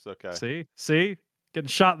difference. Okay. See, getting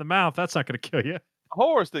shot in the mouth. That's not going to kill you.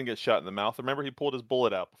 Horus didn't get shot in the mouth. Remember, he pulled his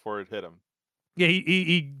bullet out before it hit him. Yeah,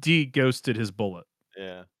 he de-ghosted his bullet.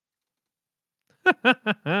 Yeah.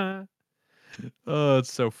 Oh,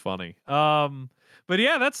 it's so funny. But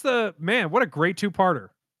yeah, that's the man. What a great two-parter.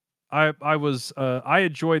 I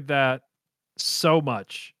enjoyed that so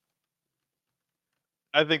much.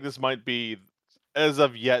 I think this might be, as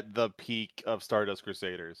of yet, the peak of Stardust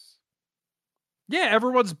Crusaders. Yeah,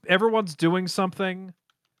 everyone's doing something.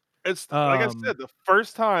 It's like I said, the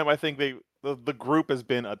first time I think the group has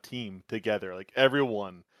been a team together. Like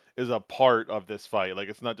everyone is a part of this fight. Like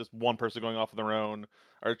it's not just one person going off on their own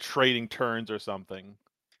or trading turns or something.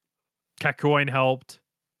 Kakyoin helped.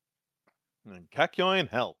 And Kakyoin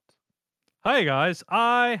helped. Hi guys,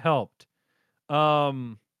 I helped.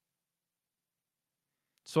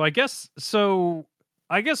 So I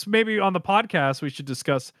guess maybe on the podcast we should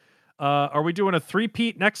discuss. Are we doing a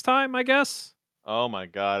three-peat next time? I guess. Oh my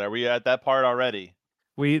god, are we at that part already?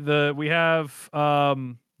 We have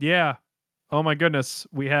yeah. Oh my goodness,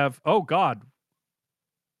 we have. Oh god.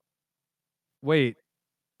 Wait.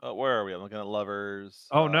 Where are we? I'm looking at lovers.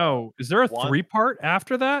 Oh no, is there a one, three-part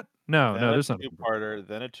after that? No, then there's a not. two-parter,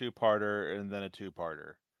 then a two-parter, and then a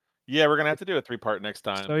two-parter. Yeah, we're gonna have to do a 3-part next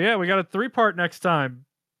time. So yeah, we got a 3-part next time.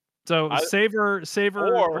 So I savor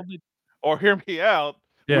or only or hear me out,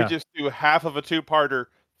 we yeah. just do half of a 2-parter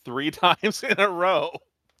 3 times in a row.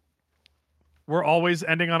 We're always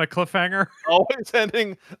ending on a cliffhanger. Always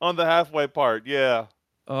ending on the halfway part, yeah.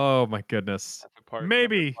 Oh my goodness. Half a part, halfway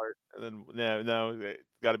Maybe. part, and then no, it's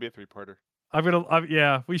gotta be a 3-parter.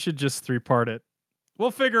 Yeah, we should just 3-part it.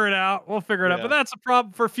 We'll figure it out. We'll figure it out. But Yeah. that's a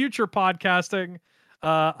problem for future podcasting.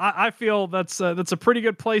 I feel that's a pretty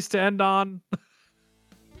good place to end on.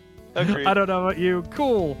 Agreed. I don't know about you.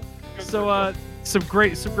 Cool. Good So circle. some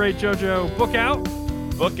great JoJo book out.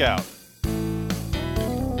 Book out.